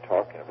start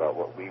talking about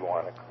what we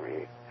want to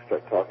create,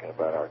 start talking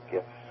about our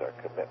gifts, our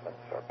commitments,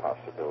 our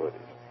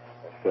possibilities,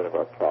 instead of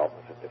our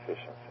problems and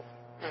deficiencies.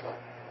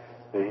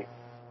 The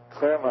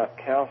Claremont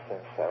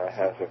Counseling Center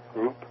has a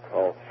group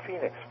called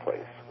Phoenix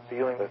Place,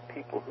 dealing with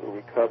people who are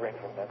recovering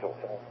from mental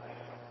illness.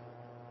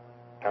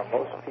 Now,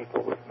 most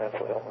people with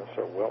mental illness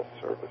are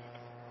well-serviced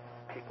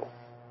people.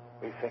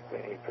 We think we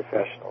need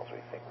professionals.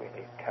 We think we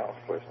need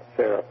counselors and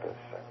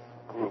therapists and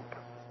group.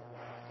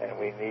 And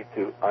we need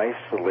to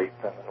isolate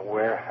them and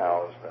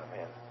warehouse them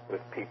in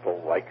with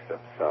people like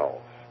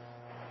themselves.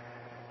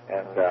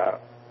 And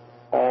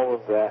all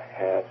of that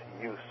has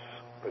use.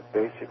 But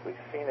basically,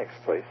 Phoenix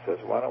Place says,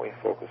 why don't we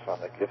focus on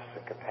the gifts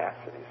and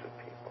capacities of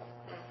people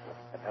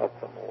and help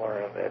them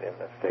learn that in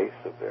the face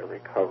of their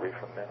recovery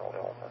from mental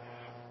illness,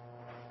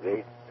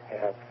 they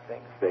have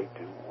things they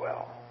do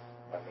well.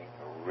 I mean,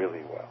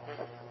 really well.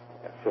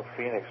 And so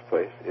Phoenix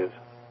Place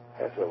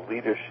has a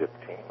leadership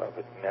team of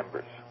its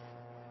members.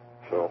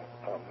 So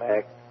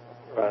Mag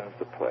runs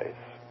the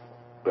place,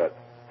 but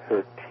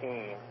her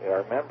team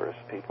are members,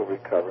 people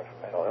recovering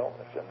from mental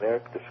illness, and their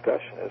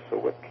discussion is, so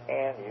what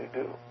can you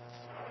do?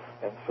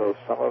 And so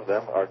some of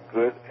them are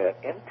good at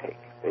intake.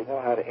 They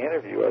know how to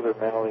interview other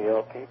mentally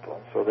ill people,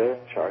 and so they're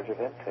in charge of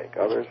intake.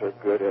 Others are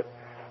good at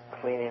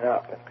cleaning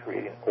up and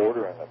creating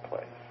order in the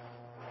place.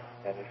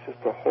 And it's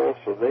just a whole,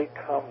 so they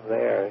come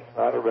there, it's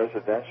not a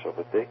residential,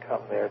 but they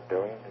come there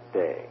during the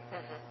day,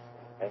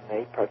 and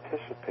they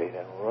participate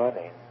in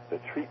running the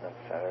treatment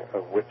center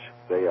of which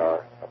they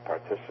are a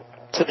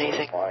participant. It's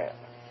amazing. Client.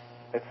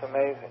 It's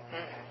amazing.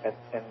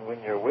 And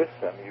when you're with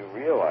them, you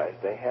realize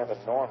they have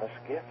enormous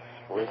gifts.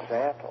 For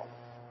example,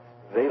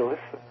 they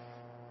listen.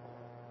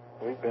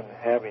 We've been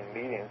having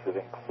meetings that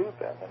include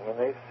them, and when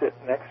they sit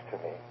next to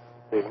me,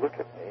 they look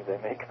at me, they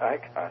make eye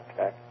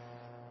contact,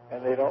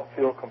 and they don't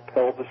feel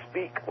compelled to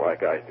speak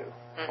like I do.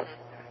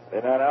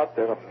 They're not out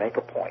there to make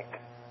a point.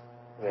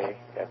 They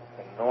have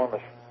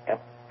enormous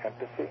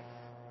empathy.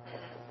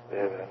 They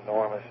have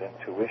enormous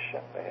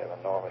intuition. They have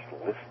enormous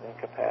listening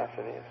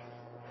capacities.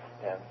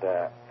 And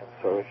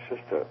so it's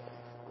just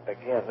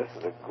again, this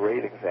is a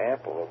great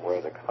example of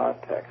where the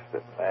context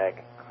that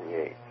Mag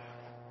creates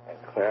and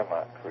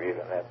Claremont create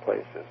in that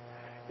place is,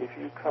 if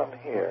you come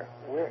here,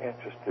 we're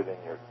interested in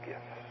your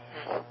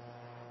gifts.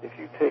 If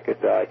you take a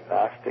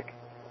diagnostic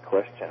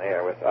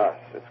questionnaire with us,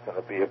 it's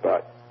going to be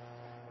about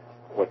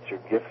what your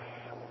gifts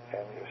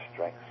and your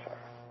strengths are.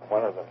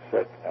 One of them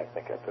said, I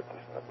think I put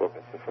this in the book,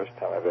 it's the first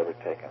time I've ever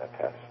taken a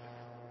test.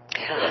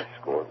 I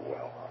scored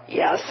well.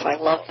 Yes, I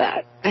love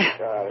that.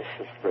 God, it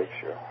just breaks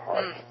your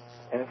heart.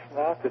 And it's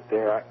not that they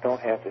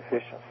don't have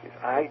deficiencies.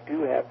 I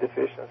do have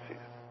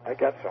deficiencies. I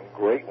got some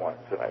great ones,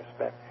 and I've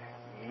spent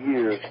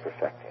years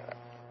perfecting them.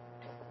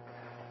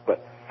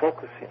 But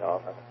focusing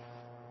on them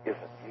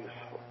isn't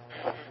useful.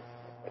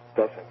 It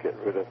doesn't get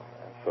rid of them.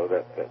 And so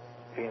that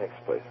Phoenix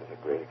Place is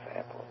a great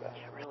example of that.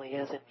 It really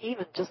is. And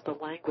even just the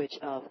language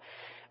of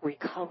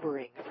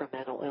recovering from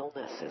mental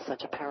illness is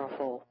such a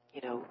powerful,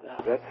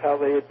 that's how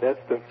that's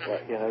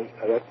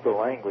the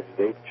language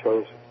they've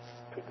chosen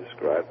to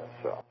describe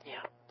themselves.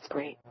 Yeah, it's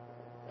great.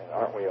 And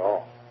aren't we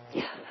all?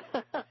 Yeah.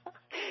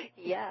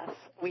 Yes,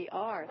 we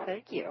are.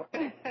 Thank you.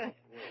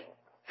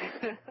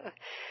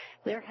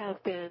 There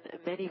have been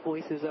many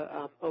voices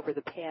over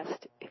the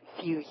past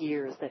few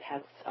years that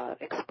have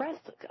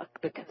expressed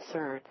the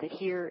concern that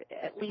here,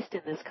 at least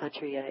in this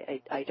country,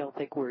 I don't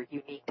think we're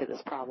unique to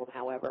this problem,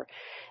 however,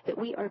 that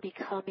we are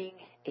becoming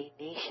a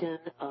nation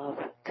of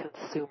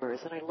consumers.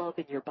 And I love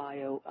in your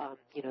bio,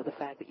 the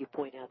fact that you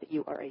point out that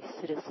you are a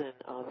citizen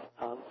of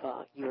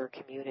your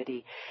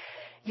community.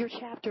 Your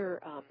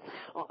chapter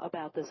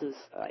about this is,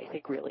 I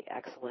think, really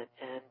excellent.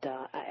 And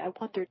I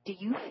wonder, do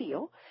you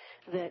feel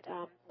that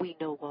we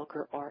no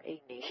longer are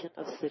a nation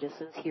of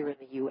citizens here in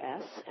the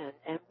U.S.?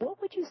 And what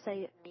would you say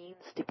it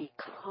means to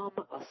become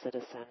a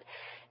citizen?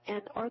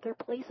 And are there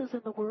places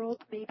in the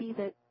world maybe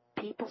that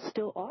people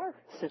still are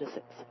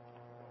citizens.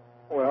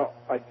 Well,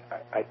 I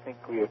think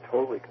we are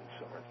totally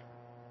consumers.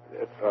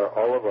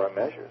 All of our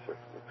measures are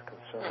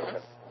consumer.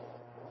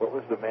 Mm-hmm. What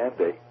was the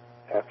mandate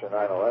after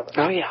 9/11?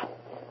 Oh, yeah.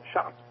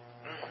 Shop.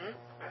 Mm-hmm.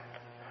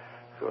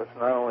 So it's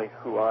not only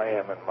who I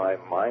am and my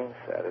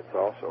mindset, it's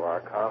also our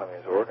economy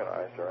is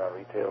organized around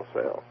retail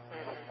sales.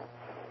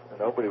 Mm-hmm. And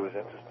nobody was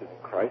interested in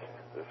Christ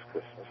this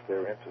Christmas. They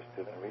were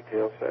interested in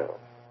retail sales.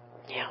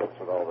 Yeah. That's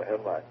what all the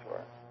headlines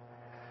were.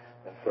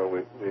 And so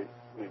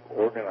we've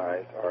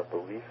organized our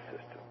belief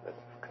system that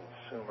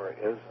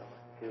consumerism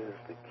is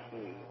the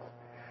key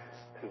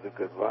to the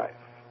good life.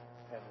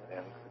 And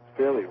it's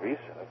fairly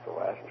recent. It's the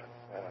last,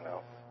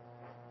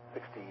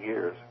 60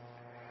 years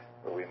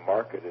where we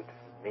marketed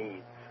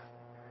needs.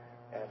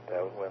 And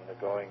when the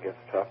going gets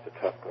tough, the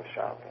tough go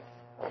shopping.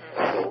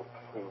 So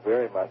we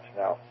very much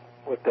now,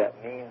 what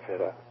that means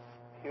at a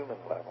human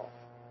level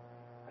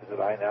is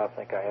that I now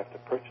think I have to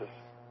purchase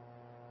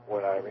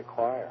what I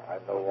require.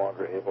 I'm no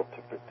longer able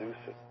to produce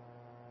it.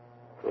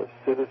 So a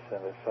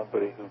citizen is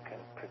somebody who can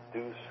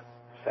produce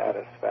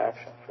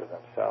satisfaction for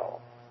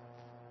themselves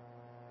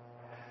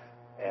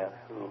and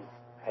who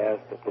has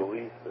the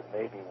belief that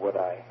maybe what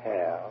I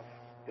have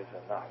is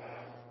enough,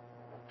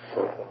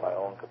 both in my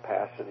own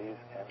capacities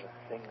and the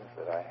things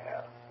that I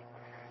have.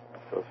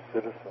 And so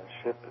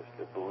citizenship is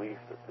the belief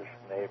that this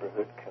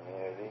neighborhood,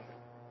 community,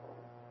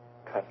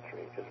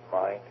 country is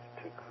mine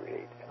to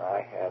create, and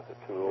I have the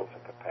tools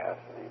and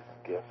capacities and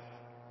gifts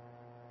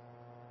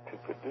to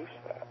produce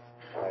that.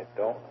 I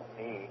don't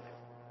need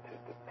to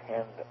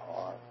depend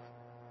on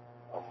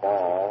a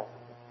mall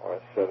or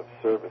a set of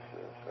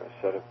services or a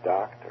set of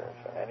doctors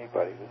or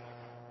anybody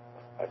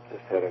I've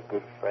just had a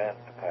good friend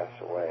pass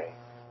away,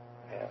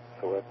 and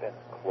so I've been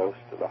close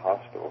to the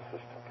hospital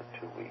system for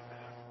 2 weeks.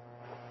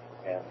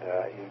 And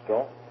if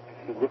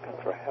you're looking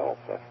for health,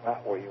 that's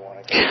not where you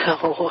want to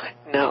go.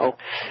 No.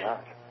 It's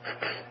not.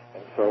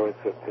 And so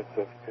it's a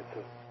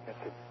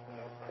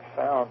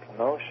profound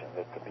notion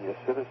that to be a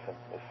citizen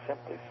is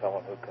simply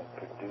someone who can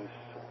produce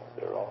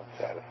their own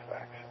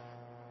satisfaction.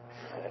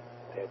 And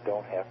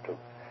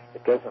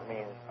it doesn't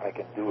mean I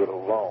can do it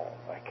alone.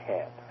 I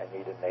can't. I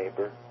need a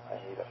neighbor. I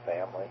need a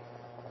family.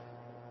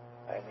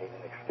 I need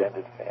an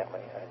extended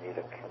family. I need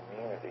a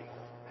community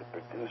to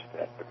produce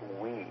that. But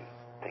we,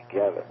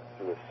 together,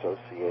 through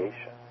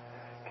association,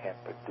 can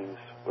produce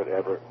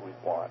whatever we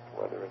want,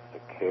 whether it's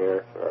the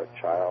care for our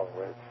child,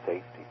 whether it's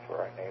safety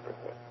for our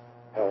neighborhood,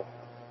 health,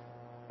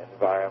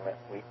 environment.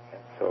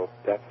 And so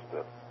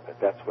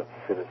that's what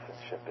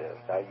citizenship is.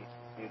 Now,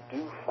 you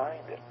do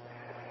find it.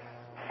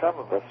 Some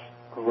of us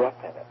grew up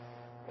in it.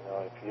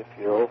 If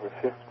you're over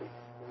 50,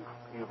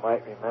 you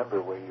might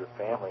remember where your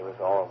family was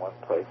all in one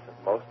place, and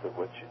most of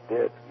what you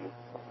did, you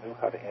knew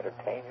how to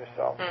entertain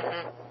yourself.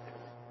 Mm-hmm.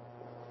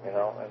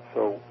 And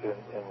so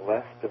in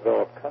less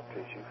developed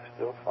countries, you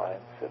still find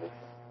citizens.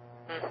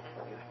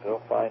 Mm-hmm. You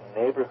still find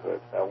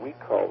neighborhoods. Now, we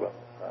call them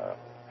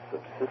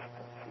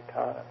subsistence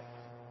economies.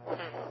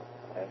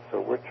 Mm-hmm. And so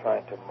we're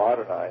trying to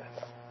modernize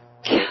them.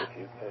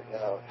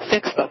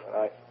 Fix them.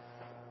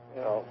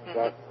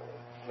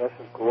 This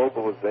is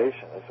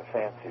globalization is a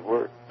fancy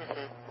word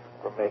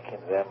for making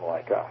them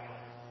like us,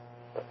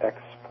 for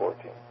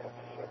exporting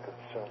a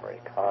consumer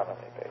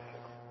economy, basically.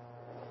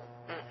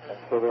 And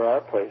so there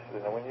are places,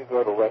 and when you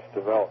go to less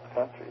developed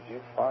countries,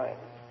 you find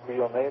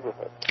real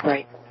neighborhoods.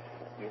 Right.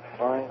 You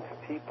find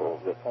people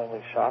that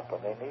only shop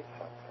when they need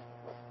something.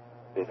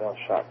 They don't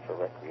shop for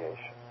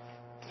recreation.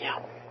 Yeah.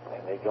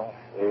 And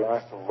they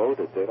aren't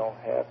loaded. They don't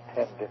have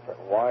 10 different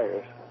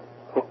wires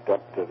hooked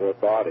up to their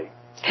body.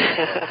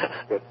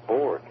 Get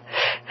bored.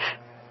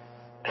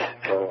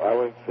 So I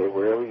would say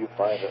wherever you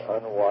find an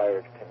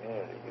unwired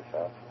community, you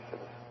found some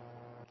citizens.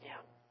 Yeah,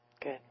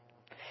 good.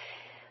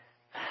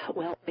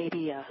 Well,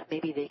 maybe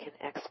they can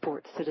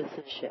export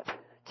citizenship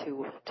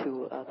to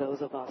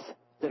those of us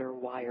that are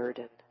wired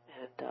and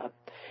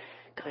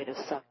kind of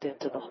sucked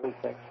into the. I really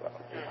think so.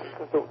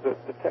 Because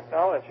the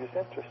technology is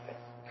interesting,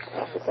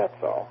 but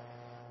that's all.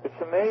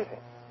 It's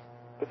amazing,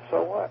 but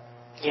so what?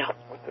 Yeah.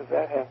 What does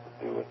that have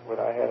to do with what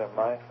I had in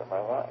mind for my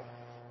life?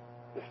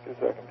 Just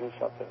because I can do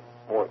something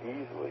more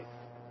easily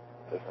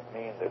doesn't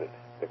mean that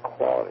the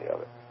quality of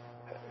it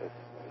is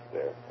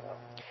there.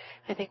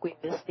 I think we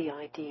miss the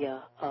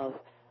idea of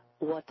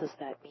what does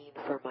that mean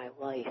for my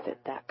life and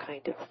that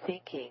kind of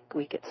thinking.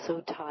 We get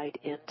so tied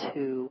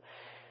into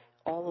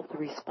all of the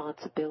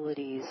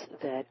responsibilities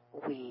that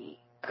we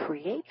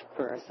create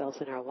for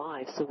ourselves in our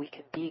lives so we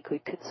can be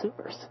good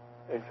consumers.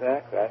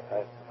 Exactly.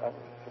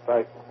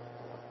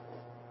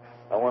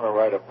 I want to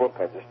write a book.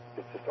 It's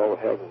just all it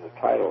has is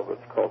a title, but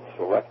it's called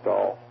Select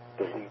All,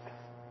 Delete.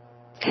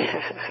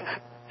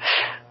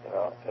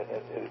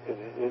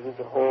 It is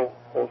a whole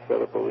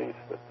set of beliefs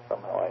that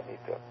somehow I need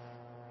to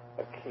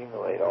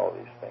accumulate all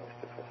these things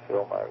to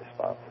fulfill my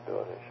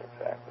responsibilities. You're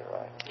exactly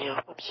right. Yeah,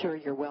 I'm sure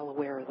you're well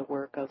aware of the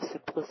work of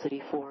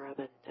Simplicity Forum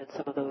and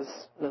some of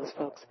those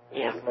folks.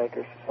 Yeah.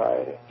 Shoemaker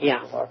Society.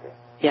 Yeah. Schumacher.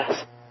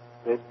 Yes.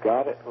 They've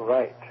got it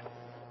right.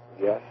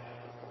 Yes,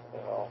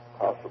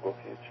 possible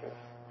futures.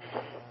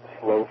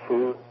 Slow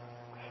food,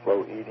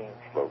 slow eating,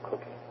 slow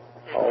cooking.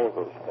 All of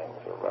those things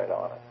are right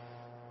on it.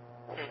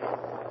 So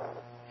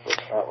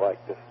it's not like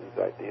these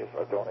ideas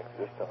don't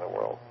exist in the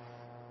world.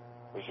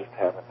 We just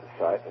haven't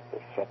decided that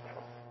they're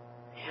central.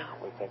 Yeah.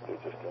 We think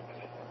they're just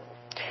interesting.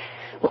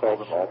 We call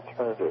them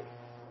alternative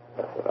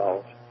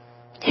methodology.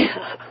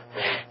 Yeah.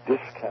 When we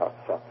discount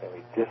something,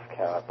 we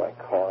discount it by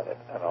calling it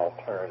an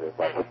alternative,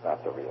 like it's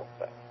not the real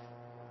thing.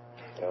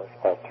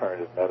 It's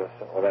alternative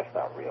medicine. Well, that's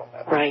not real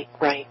medicine. Right,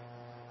 right.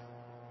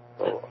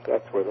 So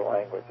that's where the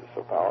language is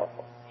so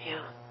powerful.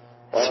 Yeah.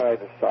 Why don't I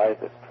decide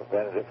that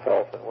preventative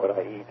health and what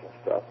I eat and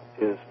stuff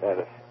is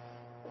medicine?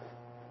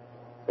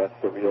 That's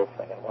the real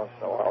thing. And once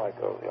in a while I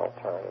go to the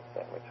alternative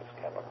thing, which is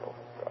chemicals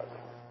and drugs.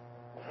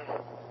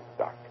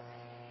 Doctors.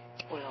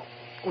 Well,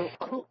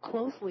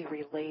 closely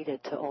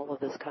related to all of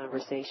this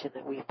conversation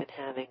that we've been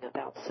having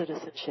about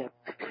citizenship,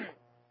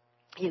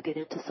 you get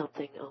into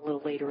something a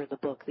little later in the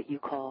book that you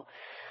call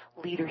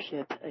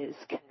leadership is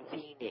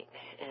convening.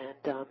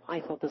 And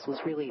I thought this was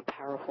really a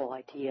powerful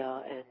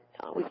idea, and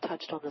we've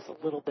touched on this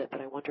a little bit,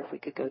 but I wonder if we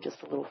could go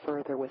just a little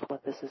further with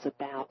what this is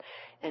about.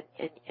 And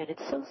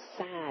it's so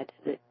sad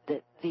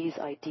that these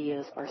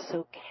ideas are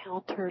so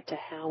counter to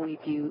how we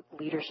view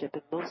leadership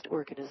in most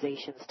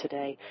organizations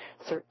today,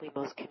 certainly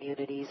most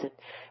communities, and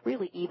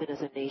really even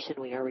as a nation.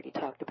 We already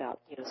talked about,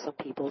 some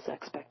people's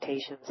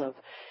expectations of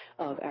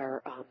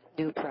our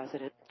new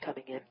president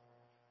coming in.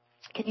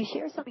 Can you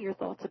share some of your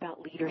thoughts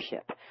about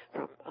leadership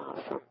from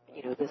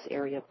this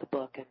area of the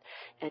book?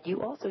 And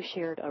you also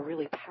shared a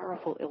really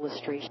powerful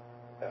illustration.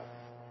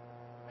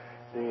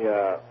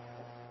 Yeah.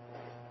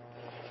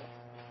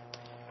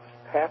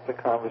 Half the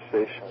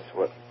conversation is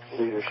what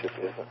leadership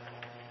isn't.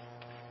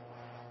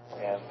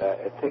 And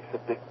it takes a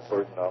big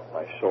burden off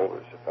my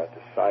shoulders if I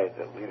decide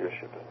that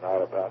leadership is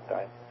not about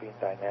being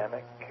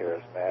dynamic,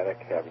 charismatic,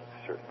 having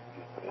certain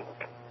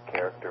unique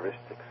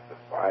characteristics, the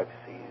 5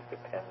 C's, the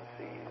 10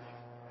 C's,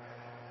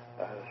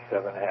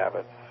 7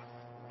 habits.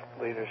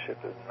 Leadership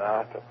is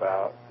not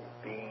about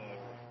being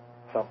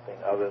something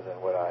other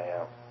than what I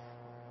am.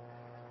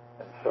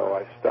 And so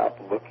I stopped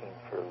looking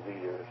for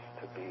leaders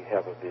to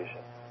have a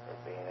vision or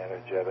being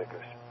energetic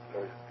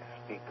or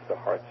speak to the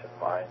hearts and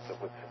minds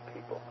of what's in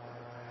people.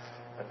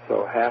 And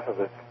so half of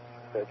it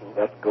said,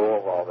 let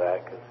go of all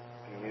that, because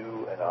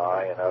you and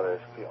I and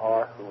others, we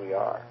are who we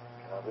are.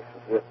 This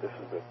is it. This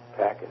is the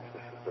package.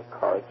 This is the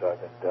cards I've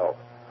been dealt.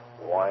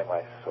 Why am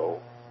I so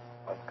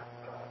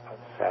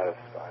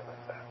unsatisfied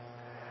with that?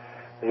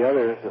 The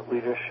other is that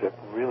leadership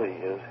really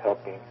is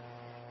helping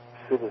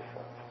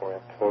citizens or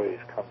employees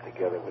come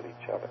together with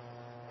each other.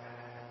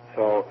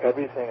 So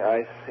everything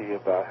I see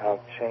about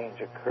how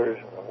change occurs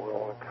in the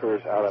world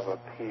occurs out of a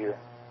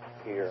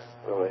peer-peer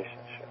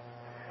relationship.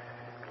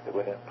 That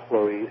when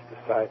employees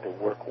decide to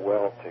work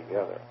well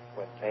together,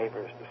 when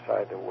neighbors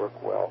decide to work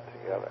well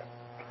together,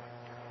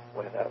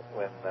 when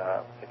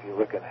if you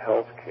look at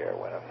healthcare,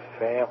 when a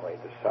family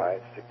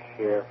decides to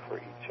care for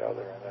each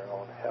other and their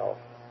own health,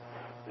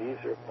 these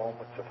are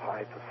moments of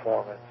high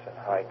performance and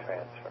high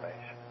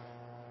transformation.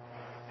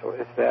 So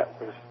if that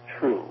was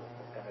true,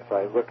 and if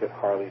I look at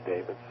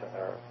Harley-Davidson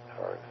or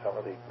some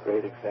of the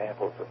great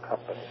examples of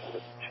companies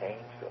that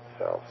changed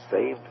themselves,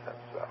 saved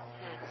themselves,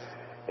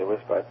 it was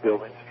by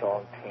building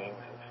strong teams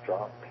and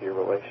strong peer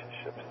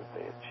relationships that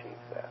they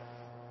achieved that.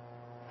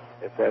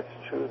 If that's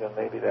true, then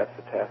maybe that's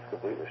the task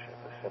of leadership,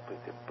 is simply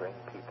to bring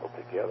people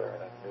together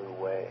in a new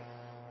way.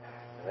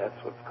 And that's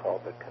what's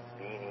called the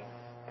convening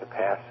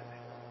capacity.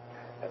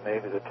 And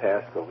maybe the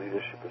task of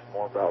leadership is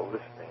more about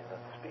listening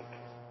than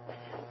speaking,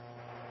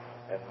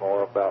 and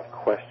more about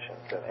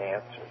questions and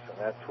answers. And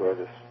that's where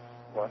this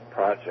one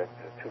project,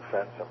 two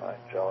friends of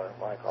mine, Joan and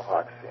Michael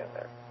Hoxie, and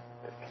their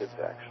kids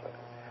actually,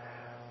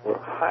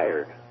 were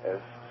hired as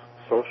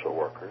social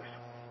workers,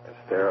 as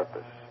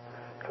therapists,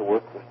 to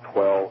work with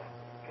 12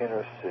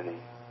 inner-city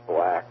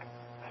black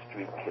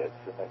street kids.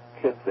 And the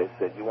kids, they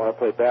said, you want to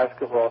play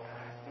basketball?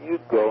 You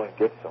go and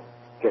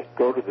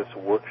go to this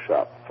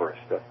workshop first.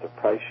 That's the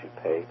price you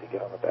pay to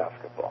get on the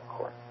basketball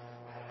court.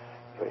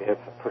 So you had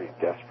some pretty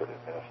desperate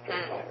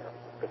administrators here.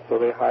 But so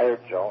they hired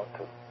Joan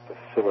to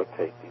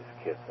facilitate these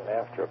kids. And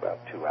after about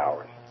 2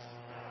 hours,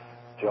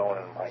 Joan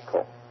and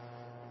Michael,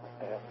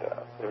 and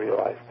they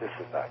realized this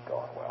is not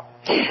going well.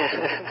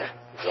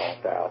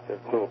 Zoned out.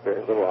 There's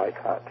very little eye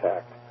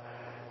contact.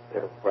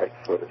 Their right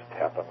foot is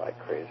tapping like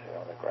crazy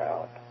on the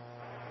ground.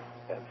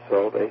 And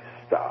so they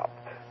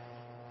stopped.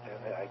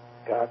 And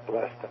God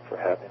blessed them for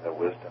having the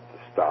wisdom to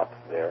stop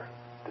their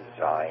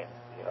design.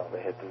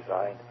 They had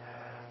designed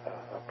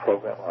a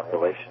program on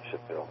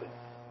relationship building.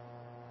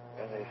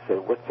 And they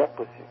said, what's up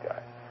with you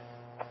guys?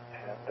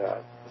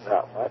 And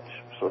not much.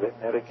 So they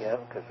met again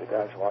because the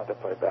guys wanted to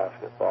play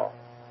basketball.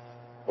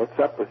 What's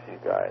up with you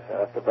guys? And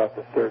after about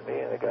the third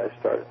meeting, the guys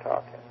started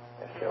talking.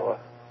 They said, well,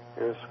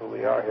 here's who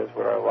we are. Here's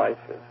what our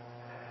life is.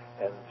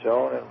 And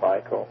Joan and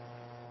Michael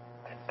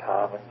and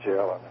Tom and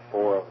Jill and the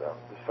 4 of them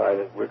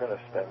decided we're going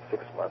to spend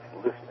 6 months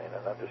listening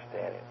and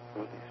understanding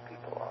who these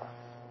people are,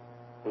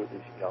 who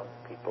these young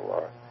people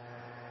are.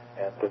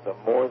 And the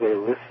more they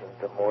listened,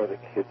 the more the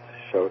kids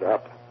showed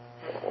up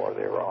or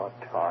they were on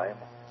time.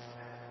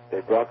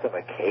 They brought them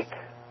a cake,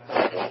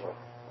 a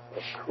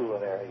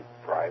culinary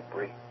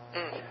bribery.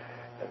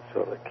 And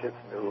so the kids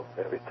knew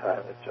every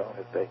time that Joan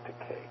had baked a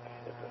cake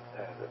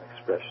as an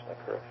expression of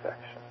her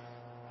affection.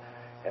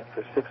 And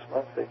for 6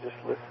 months they just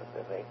listened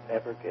and they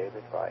never gave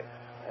advice.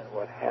 And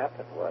what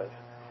happened was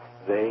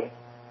they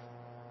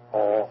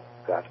all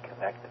got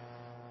connected.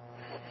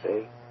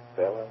 They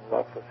fell in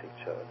love with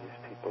each other.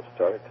 These people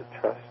started to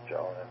trust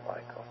Joan and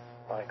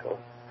Michael,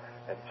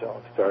 and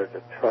Joan started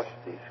to trust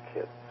these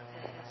kids.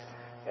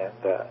 And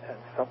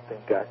something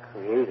got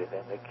created,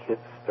 and the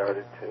kids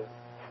started to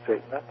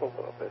straighten up a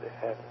little bit. It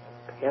had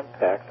an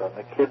impact on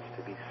the kids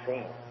to be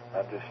seen,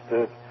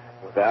 understood,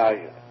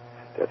 valued,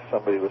 that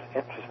somebody was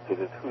interested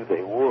in who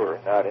they were,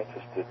 not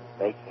interested in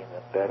making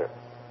them better.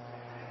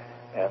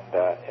 And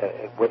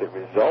what it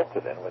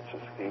resulted in, which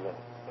is even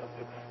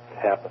it's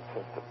happened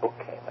since the book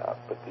came out,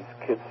 but these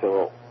kids said,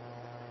 well,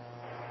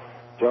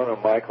 Joan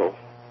and Michael's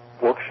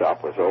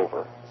workshop was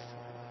over,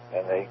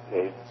 and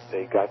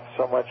they got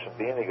so much from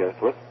being together,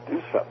 so let's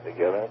do something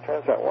together. And it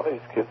turns out one of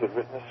these kids had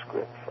written a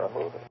script for a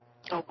movie.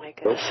 Oh, my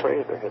goodness. Bill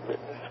Fraser had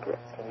written a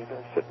script, and he'd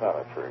been sitting on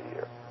it for a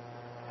year.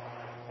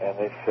 And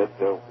they said,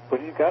 what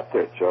do you got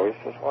there, Joe? He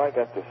says, well, I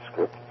got this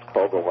script. It's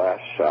called The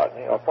Last Shot.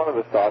 And, one of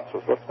the thoughts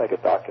was, let's make a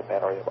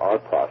documentary of our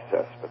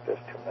process, but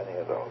there's too many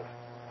of those.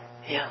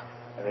 Yeah.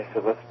 And they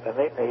said, and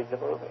they made the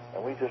movie.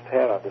 And we just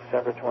had, on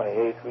December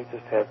 28th, we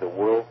just had the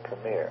world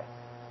premiere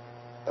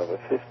of a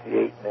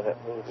 58-minute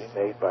movie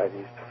made by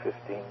these 15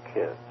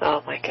 kids.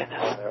 Oh, my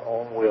goodness. On their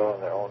own will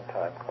and their own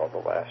time, called The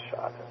Last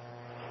Shot.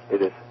 And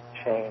it has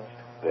changed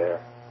their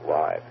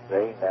lives.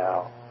 They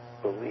now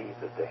believe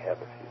that they have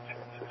a future.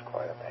 It's just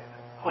quite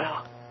amazing.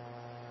 Wow.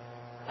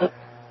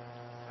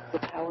 The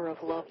power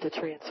of love to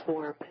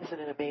transform. Isn't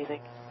it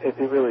amazing? It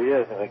really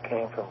is, and it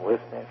came from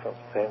listening, from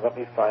saying, let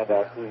me find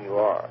out who you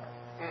are,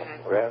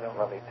 rather than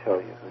let me tell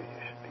you who you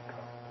should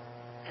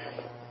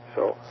become.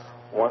 So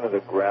one of the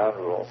ground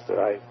rules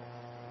that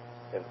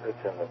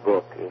it's in the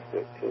book is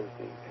the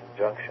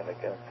injunction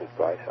against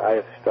advice. I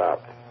have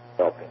stopped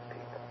helping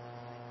people.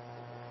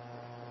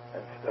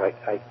 And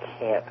I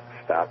can't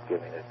stop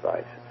giving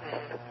advice.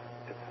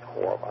 It's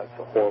horrible. It's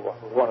a horrible,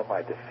 one of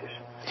my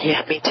deficiencies.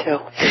 Yeah, me too.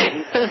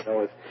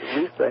 At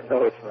least I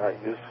know it's not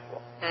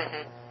useful.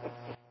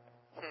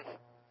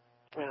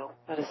 Well,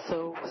 that is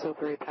so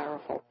very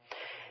powerful.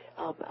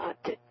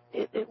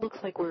 It looks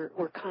like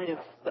we're kind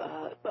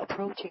of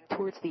approaching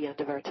towards the end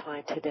of our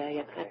time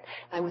today, and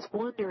I was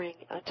wondering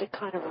to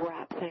kind of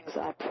wrap things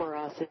up for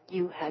us, and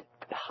you had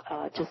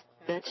just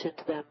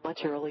mentioned them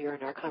much earlier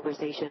in our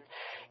conversation,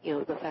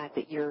 the fact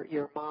that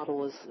your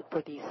model is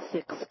for these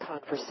 6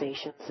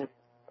 conversations, and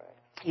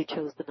you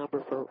chose the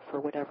number for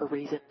whatever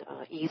reason,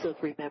 ease of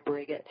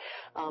remembering it.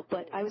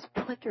 But I was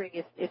wondering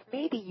if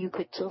maybe you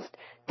could just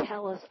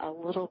tell us a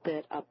little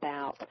bit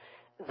about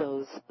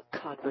those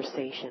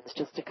conversations,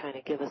 just to kind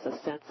of give us a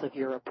sense of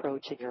your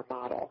approach and your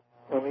model.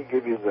 Let me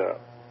give you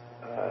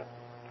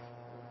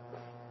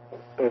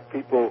if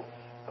people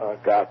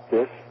got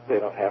this, they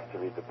don't have to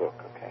read the book,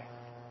 okay?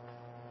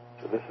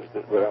 So this is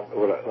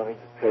let me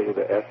just tell you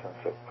the essence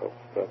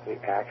of the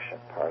action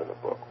part of the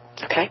book.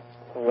 Okay.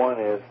 One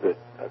is that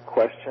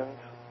questions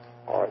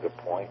are the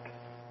point.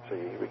 So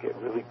you get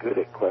really good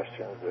at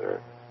questions that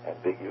are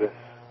ambiguous,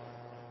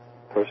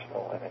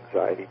 personal, and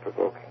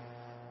anxiety-provoking.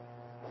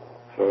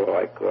 So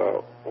like,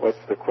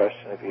 what's the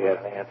question if you had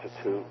an answer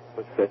to?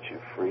 What sets you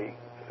free?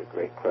 It's a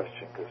great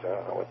question because I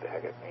don't know what the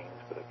heck it means,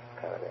 but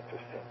it's kind of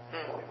interesting.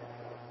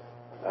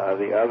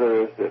 The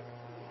other is that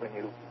when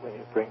you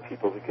bring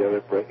people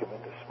together, break them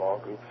into small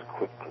groups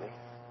quickly,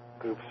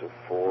 groups of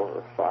 4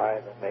 or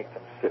 5, and make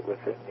them sit with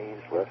their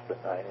knees less than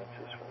 9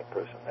 inches from the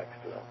person next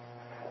to them,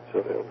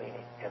 so they're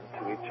leaning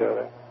into each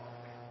other.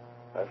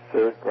 A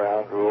third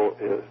ground rule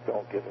is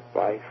don't give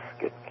advice,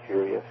 get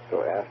curious,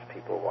 so ask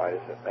people why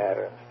does it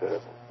matter instead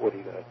of what are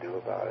you going to do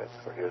about it,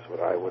 or here's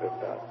what I would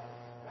have done.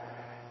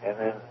 And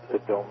then the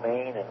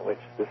domain in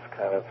which this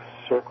kind of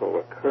circle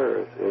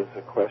occurs is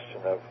a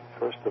question of,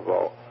 first of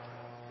all,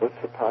 what's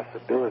the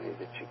possibility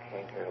that you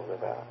came here to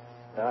live out?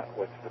 Not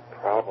what's the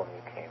problem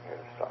you came here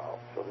to solve.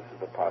 So this is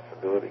the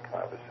possibility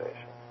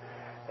conversation.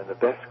 And the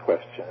best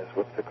question is,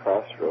 what's the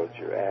crossroads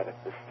you're at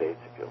this stage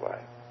of your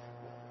life?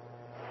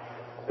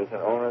 There's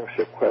an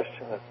ownership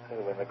question,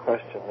 and the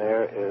question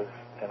there is,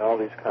 and all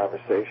these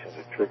conversations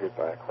are triggered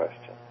by a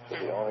question. So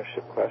the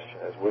ownership question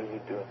is, what are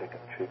you doing to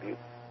contribute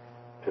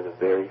to the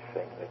very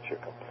thing that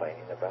you're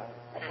complaining about?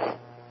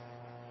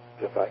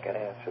 If I can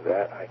answer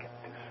that, I can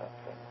do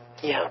something.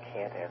 Yeah. If I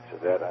can't answer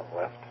that, I'm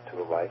left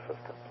to a life of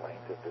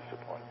complaint and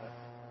disappointment.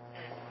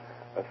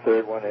 A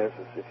third one is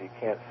if you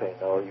can't say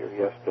no, your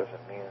yes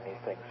doesn't mean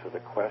anything. So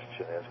the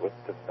question is, what's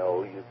the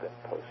no you've been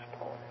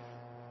postponing?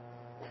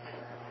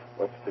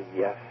 What's the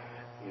yes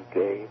you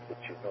gave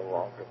that you no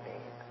longer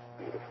mean?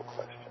 Beautiful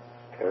questions,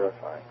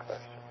 terrifying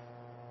questions.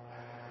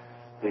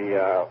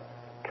 The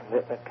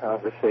commitment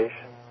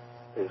conversation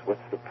is,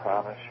 what's the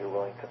promise you're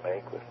willing to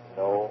make with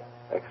no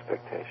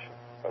expectation?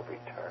 of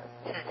return.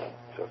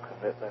 So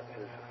commitment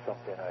is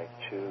something I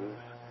choose.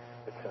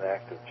 It's an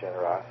act of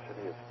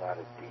generosity. It's not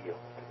a deal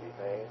to be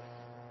made.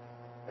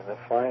 And the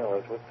final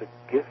is, what's the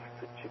gift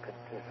that you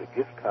continue, the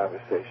gift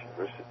conversation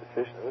versus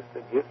decision. What's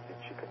the gift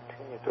that you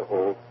continue to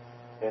hold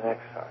in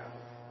exile?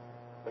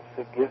 What's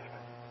the gift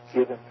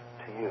given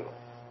to you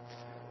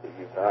that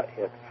you've not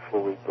yet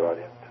fully brought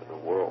into the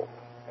world?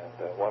 And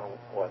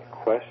one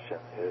question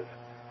is,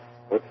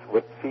 what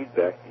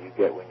feedback do you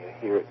get when you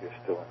hear it you're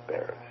still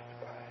embarrassed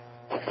by?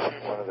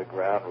 One of the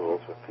ground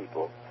rules when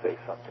people say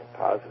something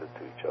positive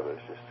to each other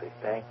is just say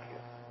thank you.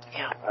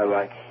 Yeah. I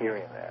like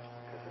hearing that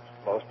because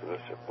most of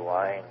us are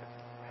blind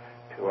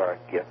to our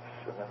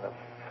gifts. And then the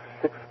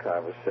sixth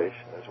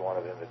conversation is one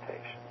of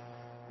invitation.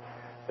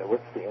 So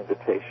what's the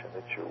invitation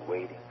that you're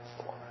waiting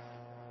for?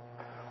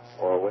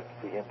 Or what's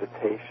the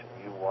invitation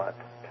you want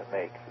to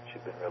make that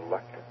you've been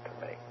reluctant to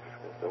make?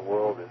 Because the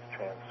world is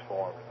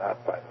transformed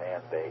not by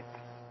mandate,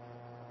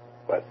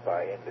 but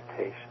by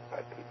invitation,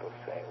 by people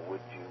saying,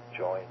 would you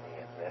join me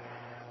in this?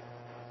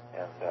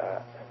 And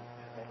then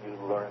you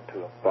learn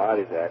to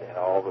embody that in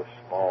all the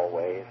small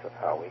ways of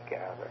how we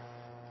gather.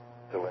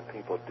 So when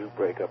people do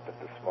break up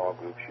into small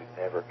groups, you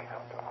never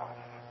count off.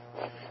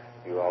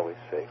 You always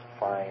say,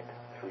 find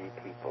 3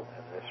 people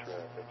in this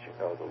room that you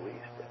know the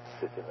least and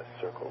sit in a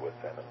circle with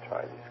them and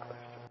try these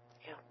questions.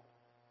 Yeah.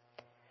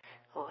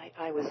 Well,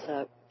 I was,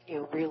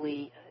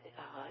 really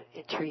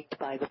intrigued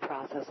by the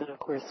process, and of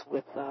course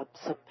with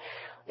some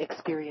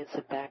experience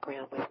and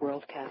background with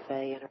World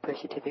Cafe and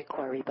Appreciative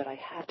Inquiry, but I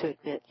have to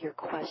admit the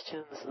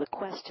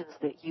questions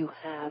that you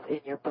have in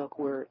your book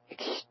were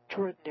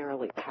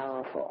extraordinarily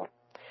powerful.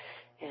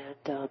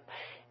 And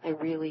I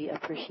really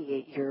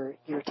appreciate your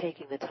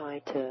taking the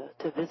time to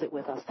visit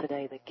with us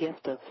today, the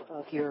gift of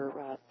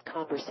your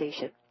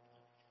conversation.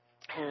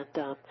 And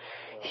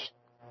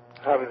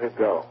how did it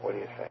go? What do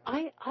you think?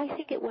 I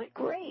think it went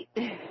great.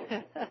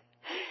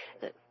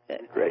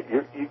 Great.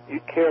 You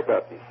care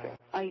about these things.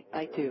 I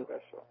do.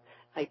 Special.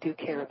 I do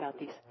care about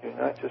these. You're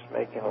not just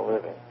making a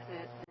living.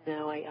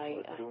 No,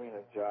 or doing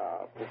a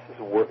job. This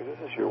is work. This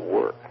is your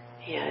work.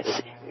 Yeah,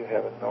 you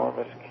have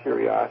enormous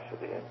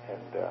curiosity,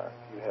 and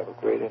you have a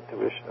great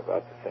intuition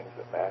about the things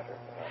that matter.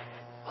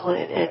 Well,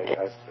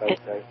 I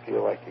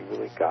feel like you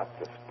really got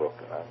this book,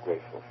 and I'm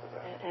grateful for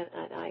that.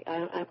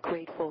 And I'm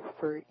grateful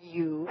for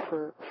you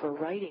for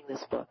writing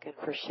this book and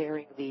for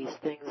sharing these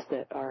things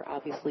that are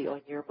obviously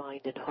on your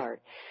mind and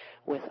heart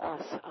with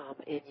us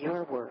in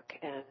your work,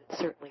 and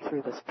certainly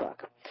through this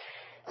book.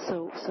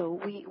 So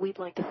we'd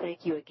like to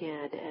thank you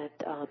again, and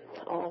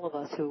all of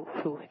us who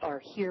are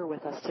here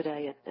with us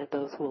today, and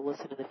those who will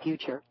listen in the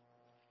future.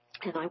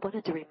 And I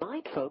wanted to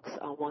remind folks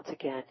once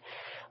again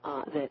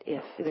that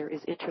if there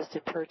is interest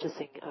in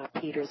purchasing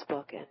Peter's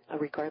book, and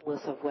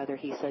regardless of whether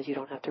he says you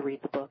don't have to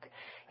read the book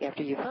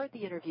after you've heard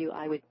the interview,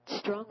 I would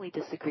strongly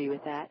disagree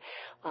with that.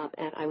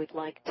 And I would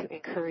like to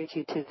encourage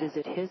you to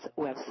visit his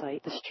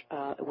website,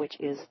 which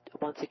is,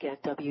 once again,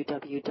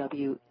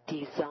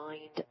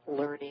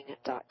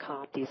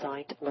 www.designedlearning.com,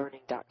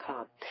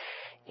 designedlearning.com.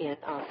 In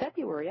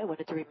February, I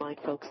wanted to remind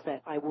folks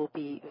that I will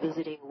be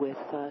visiting with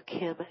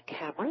Kim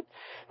Cameron,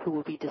 who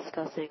will be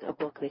discussing a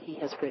book that he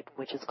has written,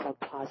 which is called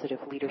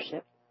Positive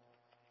Leadership.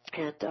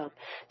 And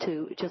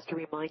to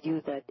remind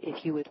you that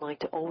if you would like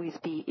to always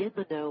be in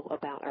the know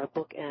about our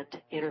bookend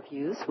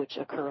interviews, which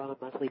occur on a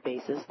monthly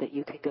basis, that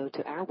you can go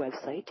to our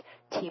website,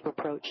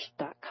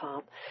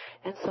 teamapproach.com,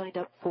 and sign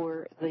up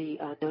for the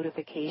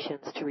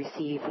notifications to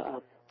receive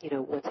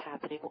what's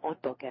happening on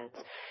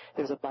Bookends.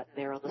 There's a button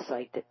there on the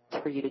site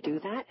for you to do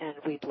that, and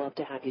we'd love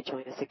to have you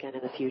join us again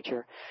in the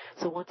future.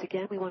 So once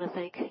again, we want to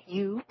thank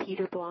you,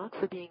 Peter Block,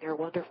 for being our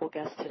wonderful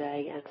guest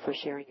today and for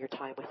sharing your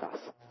time with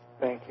us.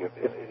 Thank you.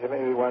 If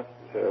anybody wants,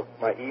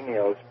 my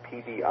email is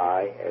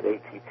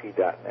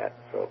pdi@att.net,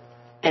 so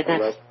I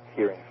love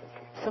hearing from you.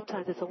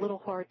 Sometimes it's a little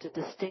hard to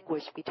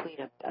distinguish between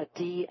a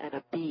D and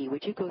a B.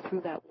 Would you go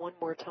through that one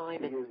more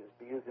time?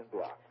 B is in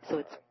Block. So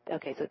it's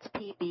okay. So it's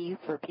PB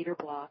for Peter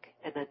Block,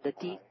 and then the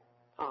DI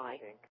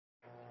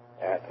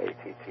at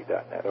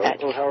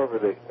att.net, or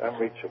however I'm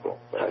reachable.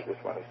 But I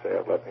just want to say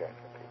I love hearing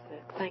from people.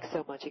 Thanks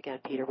so much again,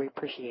 Peter. We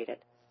appreciate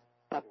it.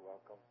 You're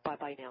welcome.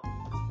 Bye now.